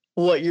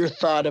what your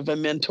thought of a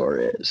mentor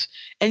is.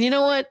 And you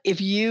know what?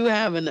 If you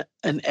have an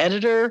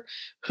editor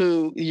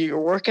who you're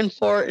working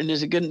for and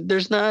is a good,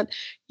 there's not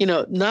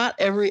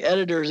every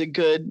editor is a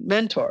good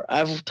mentor.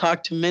 I've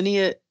talked to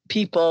many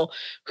people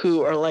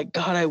who are like,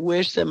 "God, I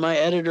wish that my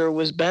editor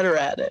was better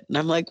at it." And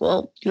I'm like,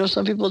 well,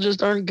 some people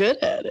just aren't good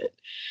at it.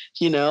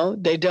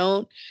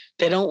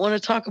 They don't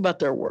want to talk about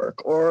their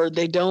work, or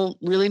they don't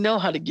really know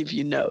how to give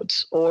you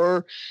notes,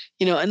 or,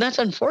 and that's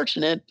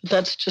unfortunate.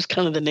 That's just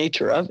kind of the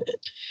nature of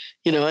it.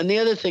 And the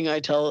other thing I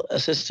tell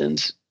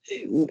assistants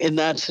in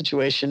that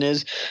situation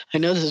is, I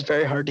know this is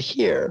very hard to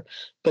hear,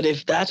 but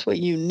if that's what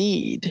you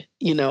need,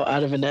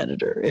 out of an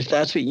editor, if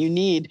that's what you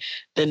need,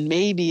 then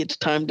maybe it's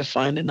time to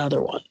find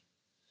another one.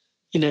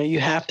 You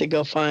have to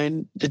go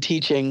find the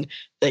teaching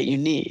that you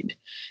need.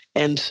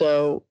 And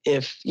so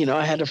if,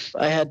 I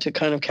had to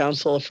kind of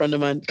counsel a friend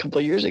of mine a couple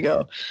of years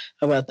ago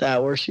about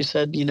that, where she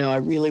said, I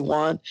really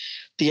want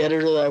the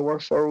editor that I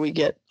work for, we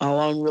get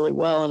along really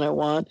well, and I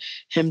want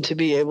him to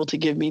be able to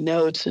give me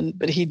notes,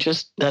 but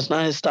that's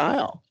not his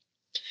style.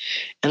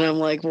 And I'm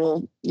like,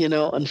 well,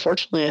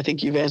 unfortunately, I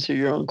think you've answered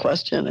your own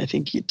question. I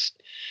think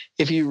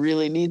if you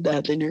really need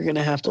that, then you're going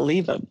to have to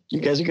leave him. You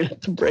guys are going to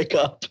have to break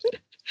up.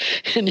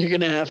 And you're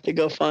going to have to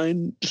go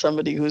find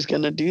somebody who's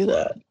going to do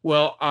that.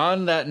 Well,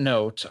 on that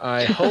note,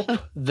 I hope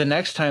the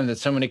next time that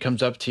somebody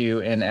comes up to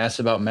you and asks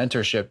about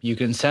mentorship, you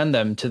can send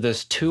them to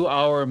this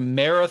 2-hour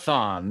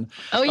marathon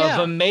of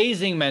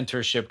amazing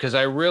mentorship. Because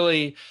I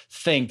really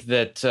think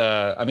that,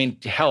 I mean,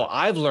 hell,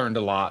 I've learned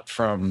a lot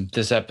from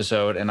this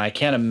episode, and I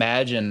can't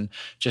imagine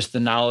just the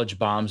knowledge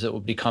bombs that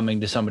will be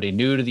coming to somebody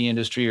new to the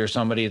industry or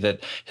somebody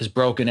that has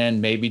broken in,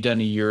 maybe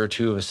done a year or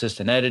two of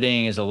assistant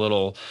editing, is a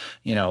little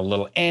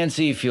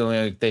antsy,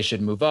 feeling like they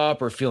should move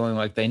up or feeling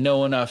like they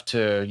know enough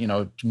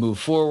to, move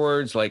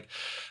forwards. Like,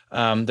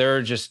 there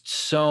are just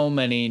so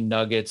many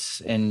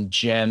nuggets and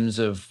gems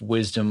of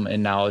wisdom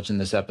and knowledge in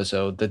this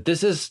episode that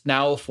this is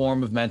now a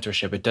form of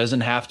mentorship. It doesn't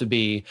have to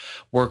be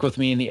work with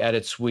me in the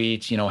edit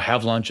suite,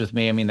 have lunch with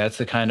me. I mean, that's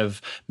the kind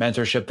of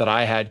mentorship that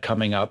I had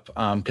coming up,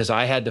 because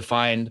I had to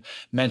find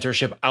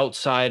mentorship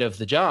outside of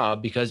the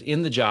job, because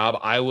in the job,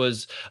 I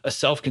was a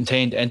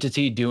self-contained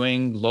entity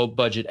doing low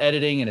budget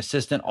editing and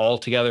assistant all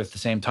together at the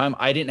same time.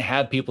 I didn't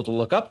have people to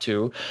look up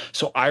to.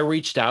 So I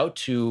reached out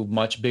to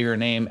much bigger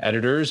name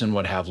editors and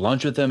would have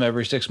lunch with them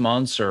every 6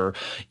 months or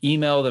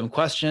email them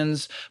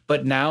questions.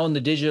 But now in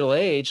the digital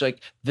age,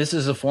 like, this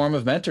is a form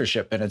of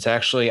mentorship. And it's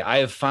actually, I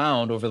have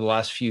found over the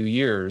last few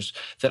years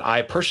that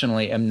I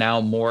personally am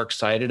now more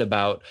excited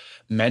about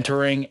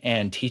mentoring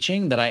and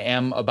teaching than I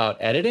am about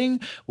editing,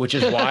 which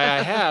is why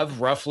I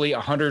have roughly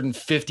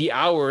 150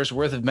 hours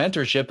worth of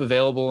mentorship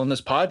available in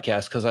this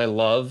podcast, because I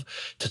love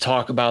to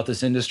talk about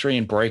this industry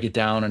and break it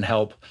down and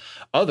help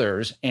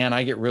others. And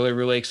I get really,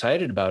 really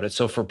excited about it.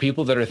 So for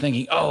people that are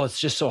thinking, oh, it's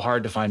just so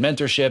hard to find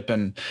mentorship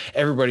and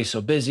everybody's so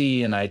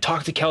busy, and I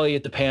talked to Kelly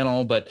at the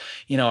panel, but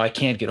I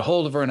can't get a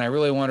hold of her and I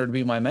really want her to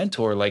be my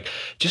mentor, like,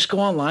 just go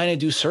online and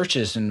do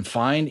searches and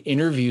find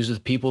interviews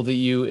with people that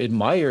you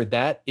admire.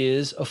 That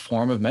is a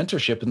form of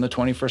mentorship in the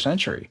 21st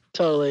century.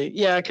 Totally.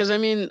 Yeah. Cause I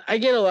mean, I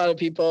get a lot of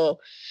people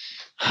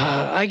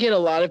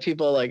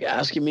like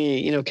asking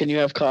me, can you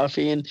have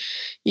coffee? And,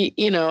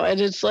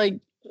 and it's like,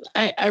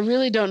 I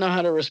really don't know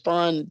how to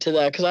respond to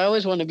that, because I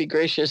always want to be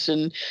gracious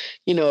and,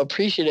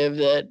 appreciative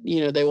that,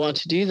 they want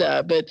to do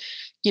that. But,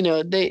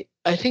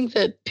 I think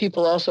that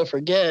people also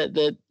forget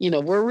that,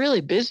 we're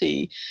really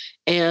busy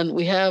and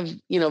we have,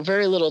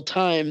 very little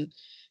time,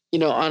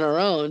 on our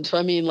own. So,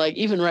 I mean, like,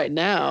 even right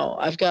now,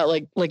 I've got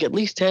like at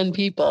least 10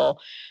 people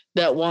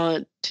that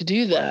want to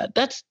do that.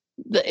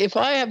 If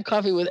I have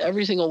coffee with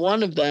every single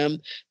one of them,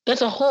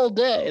 that's a whole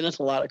day, and that's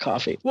a lot of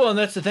coffee. Well, and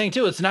that's the thing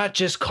too. It's not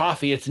just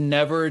coffee. It's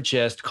never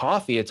just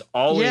coffee. It's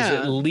always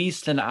at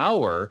least an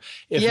hour,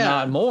 if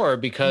not more,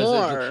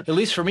 because at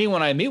least for me,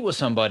 when I meet with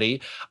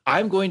somebody,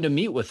 I'm going to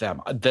meet with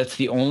them. That's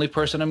the only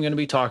person I'm going to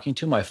be talking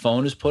to. My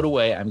phone is put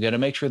away. I'm going to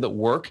make sure that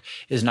work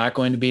is not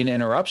going to be an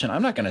interruption.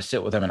 I'm not going to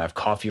sit with them and have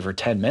coffee for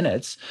 10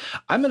 minutes.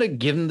 I'm going to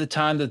give them the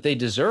time that they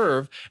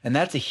deserve, and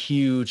that's a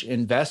huge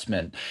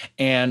investment.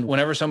 And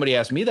whenever somebody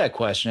asks me that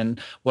question,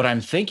 what I'm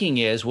thinking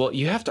is, well,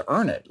 you have to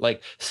earn it.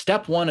 Like,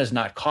 step one is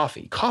not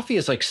coffee. Coffee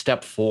is like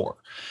step 4.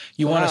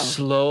 You want to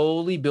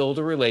slowly build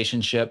a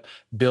relationship,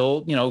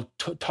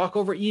 talk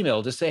over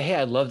email. Just say, hey,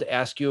 I'd love to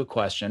ask you a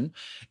question.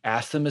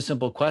 Ask them a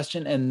simple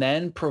question, and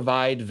then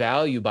provide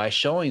value by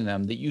showing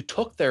them that you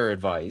took their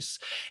advice.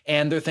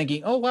 And they're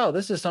thinking, oh, wow,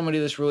 this is somebody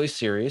that's really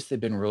serious. They've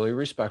been really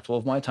respectful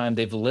of my time.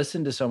 They've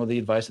listened to some of the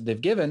advice that they've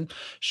given.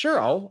 Sure,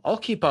 I'll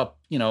keep up,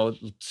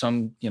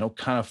 some,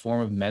 kind of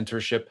form of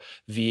mentorship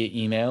via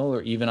email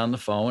or even on the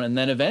phone. And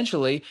then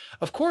eventually,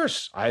 of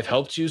course, I've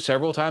helped you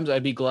several times.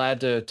 I'd be glad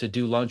to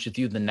do lunch with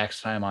you the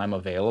next time I'm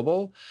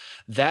available.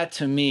 That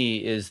to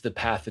me is the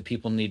path that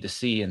people need to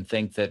see and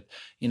think that,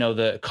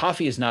 the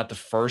coffee is not the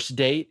first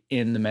date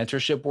in the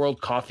mentorship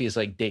world. Coffee is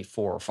like date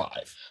 4 or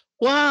 5.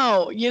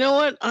 Wow. You know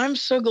what? I'm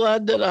so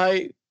glad that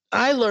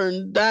I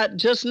learned that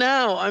just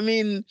now. I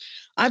mean,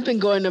 I've been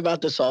going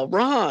about this all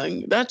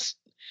wrong. That's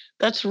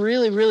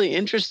really, really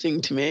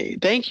interesting to me.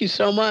 Thank you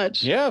so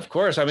much. Yeah, of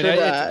course. I mean,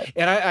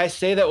 I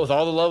say that with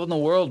all the love in the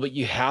world, but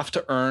you have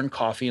to earn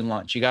coffee and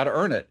lunch. You got to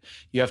earn it.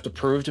 You have to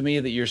prove to me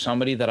that you're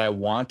somebody that I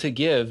want to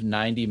give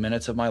 90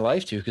 minutes of my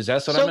life to, because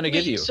that's what I'm going to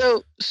give you.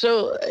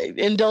 So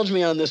indulge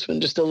me on this one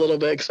just a little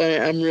bit, because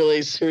I'm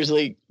really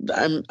seriously,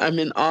 I'm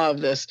in awe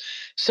of this.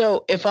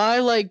 So if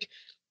I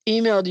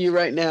emailed you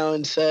right now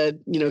and said,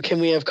 can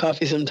we have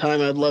coffee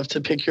sometime? I'd love to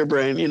pick your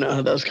brain. You know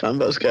how those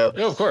combos go.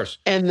 Yeah, of course.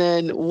 And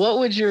then what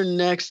would your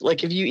next,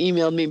 if you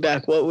emailed me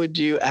back, what would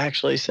you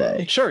actually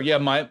say? Sure. Yeah.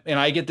 And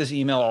I get this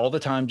email all the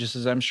time, just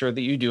as I'm sure that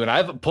you do. And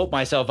I've put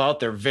myself out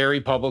there very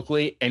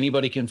publicly.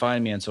 Anybody can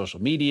find me on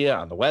social media,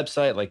 on the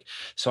website.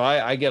 So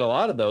I get a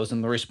lot of those.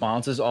 And the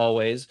response is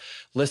always,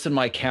 listen,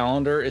 my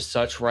calendar is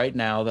such right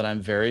now that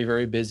I'm very,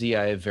 very busy.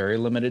 I have very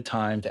limited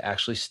time to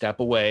actually step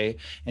away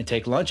and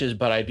take lunches,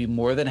 but I'd be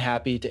more than than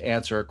happy to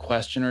answer a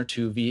question or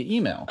two via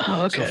email.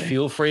 Oh, So okay.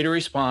 feel free to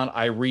respond.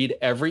 I read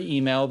every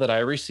email that I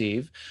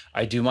receive.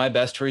 I do my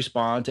best to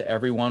respond to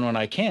everyone when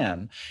I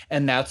can.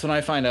 And that's when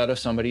I find out if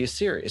somebody is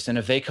serious. And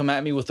if they come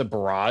at me with a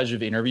barrage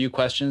of interview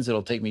questions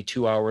that'll take me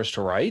 2 hours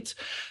to write,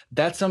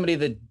 that's somebody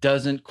that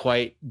doesn't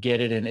quite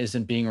get it and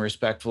isn't being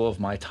respectful of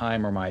my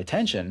time or my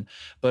attention.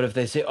 But if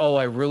they say, oh,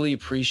 I really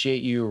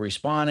appreciate you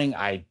responding,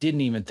 I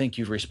didn't even think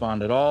you'd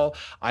respond at all,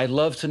 I'd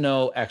love to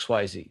know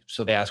XYZ.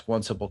 So they ask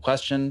one simple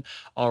question,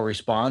 I'll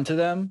respond to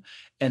them.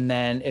 And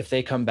then if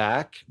they come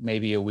back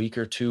maybe a week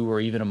or two or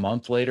even a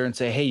month later and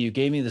say, hey, you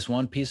gave me this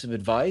one piece of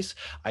advice,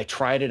 I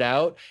tried it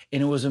out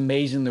and it was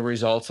amazing the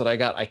results that I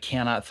got. I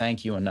cannot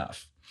thank you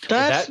enough.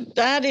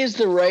 That is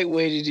the right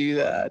way to do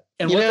that.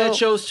 And what that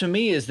shows to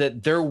me is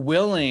that they're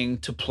willing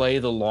to play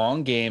the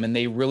long game and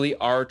they really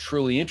are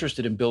truly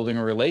interested in building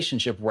a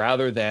relationship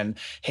rather than,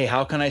 hey,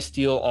 how can I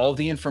steal all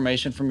the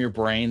information from your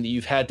brain that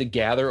you've had to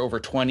gather over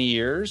 20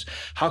 years?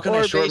 How can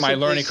I shorten my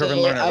learning curve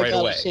and learn it right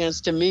away? I got a chance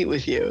to meet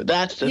with you.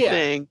 That's the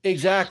thing.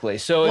 Exactly.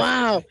 So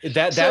wow.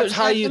 That's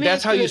how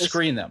you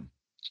screen them.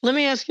 Let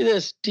me ask you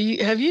this.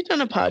 Have you done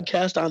a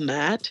podcast on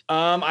that?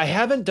 I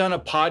haven't done a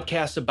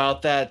podcast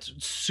about that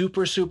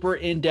super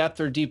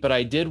in-depth or deep, but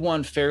I did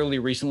one fairly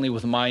recently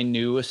with my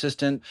new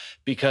assistant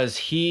because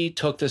he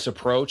took this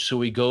approach. So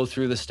we go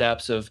through the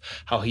steps of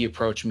how he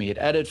approached me at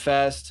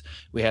EditFest.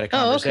 We had a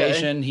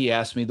conversation. Okay. He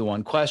asked me the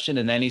one question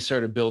and then he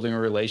started building a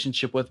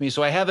relationship with me.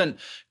 So I haven't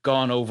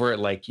gone over it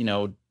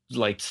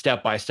like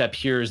step by step,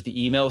 here's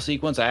the email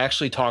sequence. I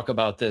actually talk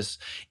about this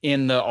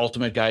in the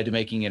Ultimate Guide to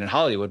Making It in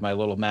Hollywood, my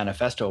little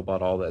manifesto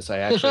about all this. I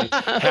actually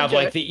have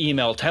like the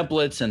email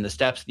templates and the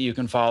steps that you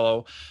can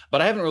follow,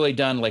 but I haven't really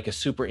done like a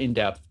super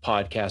in-depth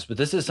podcast. But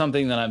this is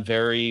something that I'm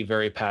very,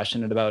 very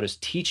passionate about, is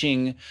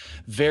teaching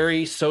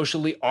very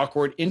socially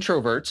awkward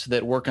introverts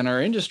that work in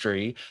our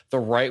industry the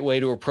right way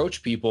to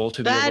approach people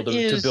to be able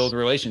to build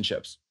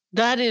relationships.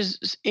 That is,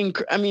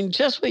 I mean,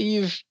 just what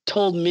you've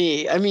told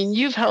me. I mean,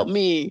 you've helped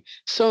me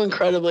so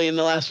incredibly in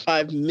the last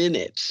 5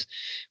 minutes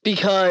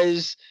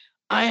because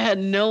I had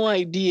no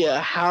idea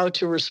how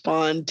to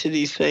respond to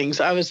these things.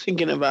 I was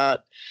thinking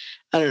about,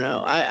 I don't know,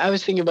 I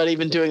was thinking about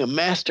even doing a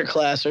master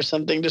class or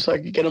something just so I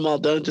could get them all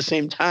done at the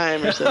same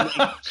time or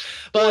something.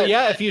 But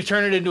yeah, if you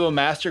turn it into a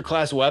master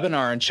class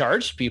webinar and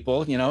charge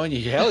people, you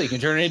can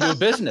turn it into a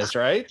business,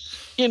 right?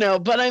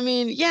 But I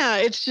mean, yeah,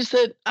 it's just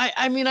that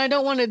I mean, I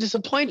don't want to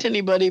disappoint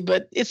anybody,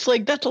 but it's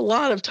like, that's a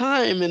lot of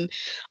time. And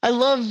I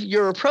love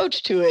your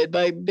approach to it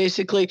by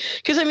basically,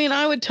 because I mean,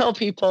 I would tell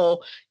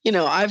people,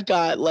 I've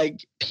got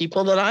like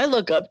people that I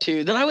look up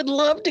to that I would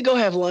love to go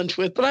have lunch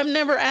with, but I've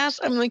never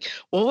asked. I'm like,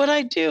 what would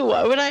I do?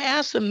 Why would I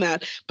ask them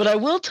that? But I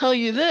will tell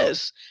you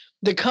this.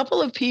 The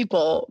couple of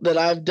people that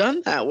I've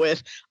done that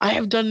with, I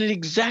have done it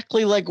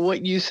exactly like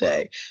what you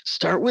say.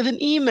 Start with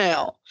an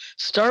email.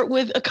 Start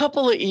with a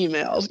couple of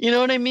emails. You know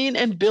what I mean?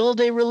 And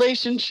build a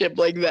relationship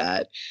like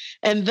that.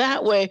 And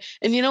that way,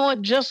 and you know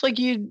what? Just like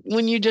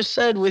when you just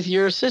said with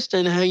your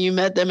assistant, how you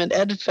met them at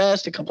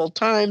EdFest a couple of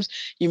times,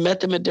 you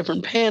met them at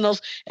different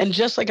panels. And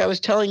just like I was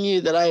telling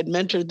you that I had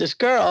mentored this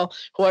girl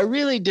who I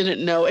really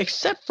didn't know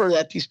except for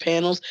at these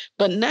panels.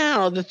 But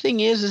now the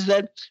thing is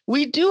that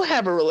we do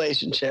have a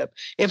relationship.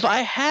 If I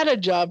had a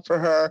job for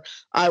her,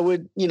 I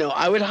would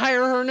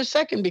hire her in a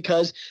second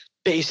because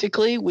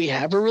basically we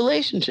have a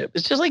relationship.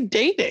 It's just like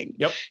dating.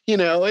 Yep.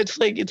 It's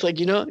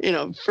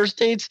like first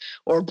dates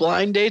or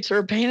blind dates are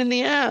a pain in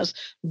the ass,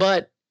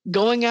 but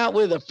going out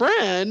with a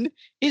friend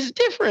is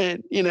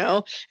different,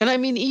 And I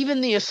mean,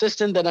 even the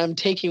assistant that I'm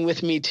taking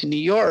with me to New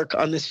York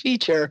on this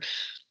feature,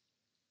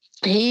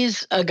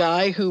 he's a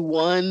guy who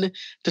won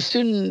the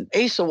Student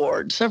ACE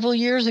Award several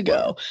years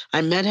ago.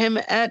 I met him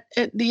at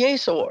the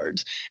ACE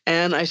Awards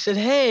and I said,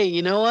 hey,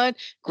 you know what?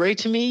 Great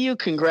to meet you.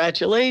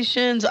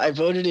 Congratulations. I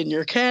voted in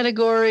your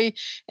category.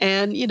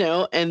 And,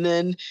 and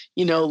then,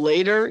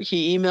 later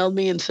he emailed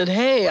me and said,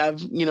 hey,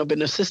 I've,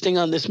 been assisting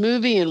on this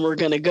movie and we're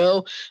going to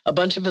go. A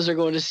bunch of us are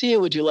going to see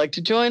it. Would you like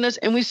to join us?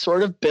 And we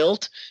sort of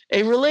built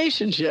a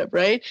relationship,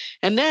 right?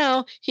 And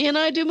now he and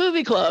I do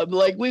movie club.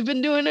 Like we've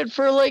been doing it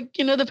for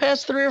the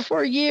past 3 or 4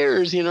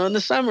 years, in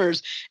the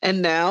summers.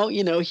 And now,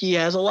 he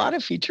has a lot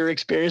of feature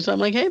experience. I'm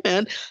like, hey,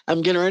 man,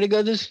 I'm getting ready to go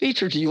to this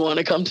feature. Do you want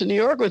to come to New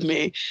York with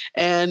me?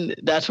 And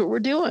that's what we're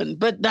doing.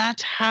 But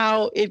that's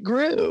how it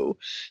grew.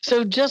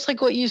 So just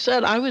like what you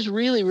said, I was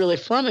really, really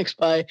flummoxed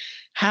by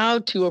how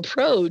to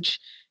approach,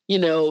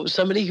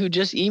 somebody who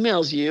just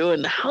emails you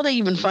and how they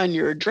even find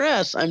your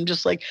address. I'm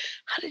just like,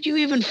 how did you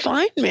even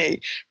find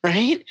me?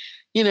 Right.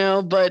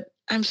 But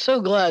I'm so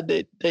glad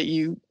that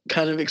you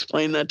kind of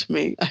explained that to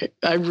me.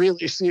 I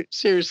really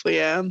seriously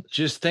am.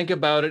 Just think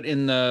about it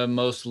in the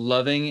most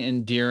loving,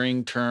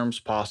 endearing terms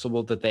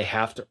possible, that they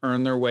have to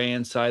earn their way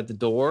inside the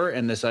door.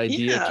 And this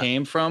idea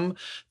came from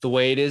the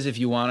way it is. If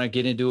you want to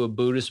get into a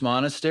Buddhist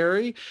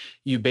monastery,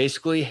 you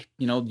basically,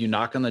 you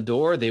knock on the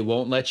door, they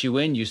won't let you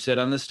in. You sit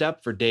on the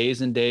step for days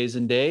and days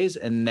and days.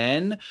 And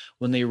then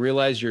when they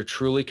realize you're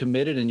truly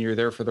committed and you're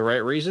there for the right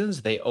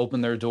reasons, they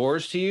open their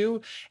doors to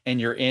you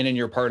and you're in and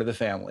you're part of the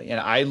family. And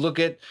I look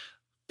at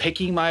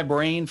picking my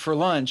brain for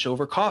lunch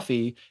over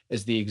coffee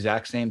is the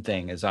exact same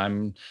thing, as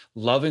I'm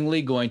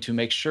lovingly going to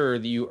make sure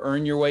that you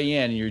earn your way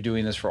in and you're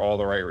doing this for all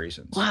the right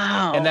reasons.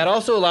 Wow. And that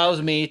also allows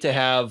me to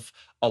have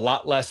a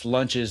lot less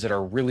lunches that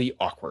are really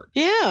awkward.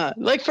 Yeah,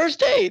 like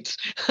first dates.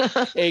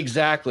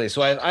 Exactly.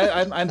 So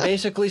I'm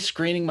basically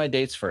screening my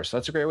dates first.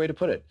 That's a great way to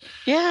put it.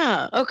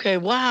 Yeah. Okay.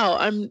 Wow.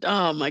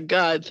 Oh my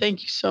God.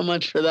 Thank you so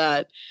much for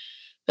that.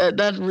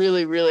 That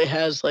really, really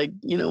has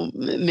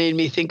made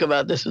me think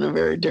about this in a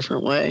very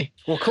different way.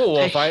 Well, cool.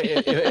 Well,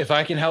 if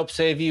I can help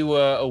save you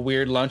a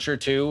weird lunch or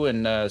two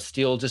and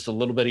steal just a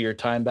little bit of your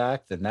time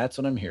back, then that's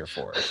what I'm here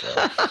for.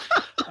 So.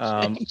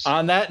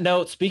 On that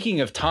note, speaking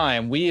of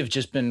time, we have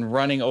just been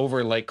running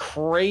over like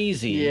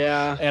crazy.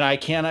 Yeah. And I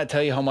cannot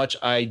tell you how much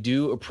I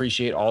do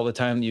appreciate all the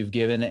time that you've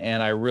given.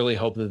 And I really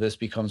hope that this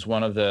becomes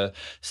one of the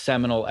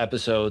seminal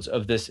episodes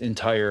of this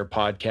entire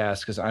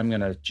podcast, because I'm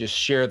going to just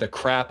share the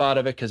crap out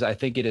of it, because I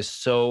think it is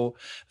so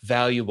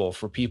valuable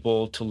for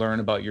people to learn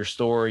about your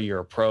story, your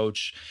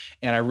approach.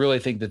 And I really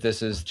think that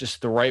this is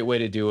just the right way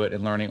to do it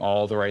and learning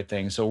all the right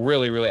things. So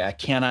really, really, I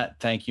cannot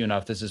thank you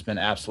enough. This has been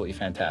absolutely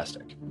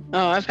fantastic.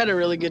 Oh, I've had a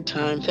really good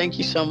time. Thank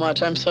you so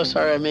much. I'm so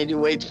sorry I made you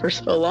wait for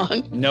so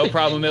long. No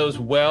problem. It was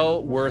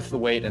well worth the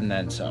wait and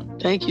then some.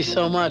 Thank you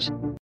so much.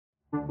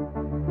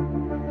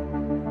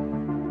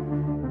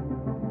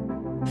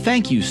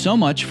 Thank you so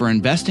much for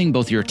investing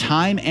both your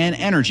time and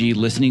energy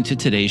listening to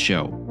today's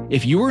show.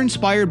 If you were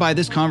inspired by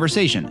this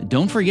conversation,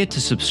 don't forget to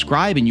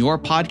subscribe in your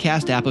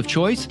podcast app of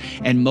choice,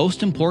 and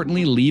most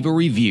importantly, leave a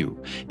review,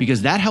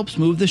 because that helps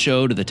move the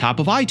show to the top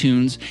of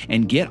iTunes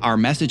and get our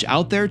message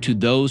out there to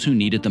those who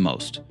need it the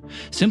most.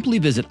 Simply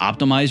visit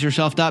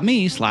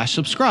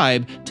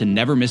optimizeyourself.me/subscribe to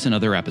never miss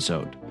another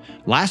episode.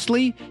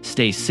 Lastly,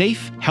 stay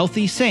safe,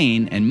 healthy,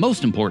 sane, and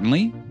most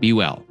importantly, be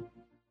well.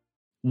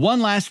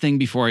 One last thing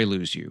before I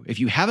lose you. If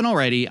you haven't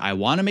already, I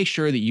want to make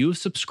sure that you've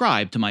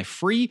subscribed to my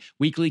free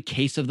weekly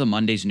Case of the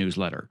Mondays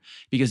newsletter,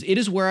 because it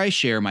is where I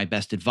share my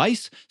best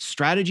advice,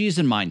 strategies,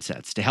 and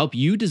mindsets to help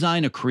you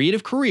design a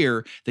creative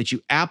career that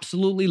you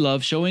absolutely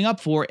love showing up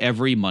for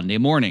every Monday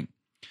morning.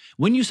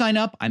 When you sign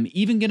up, I'm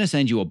even going to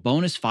send you a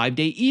bonus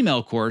 5-day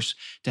email course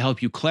to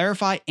help you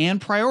clarify and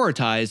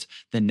prioritize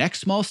the next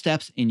small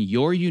steps in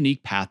your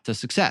unique path to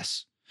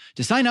success.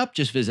 To sign up,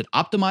 just visit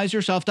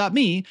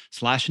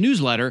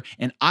optimizeyourself.me/newsletter,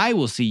 and I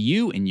will see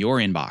you in your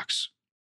inbox.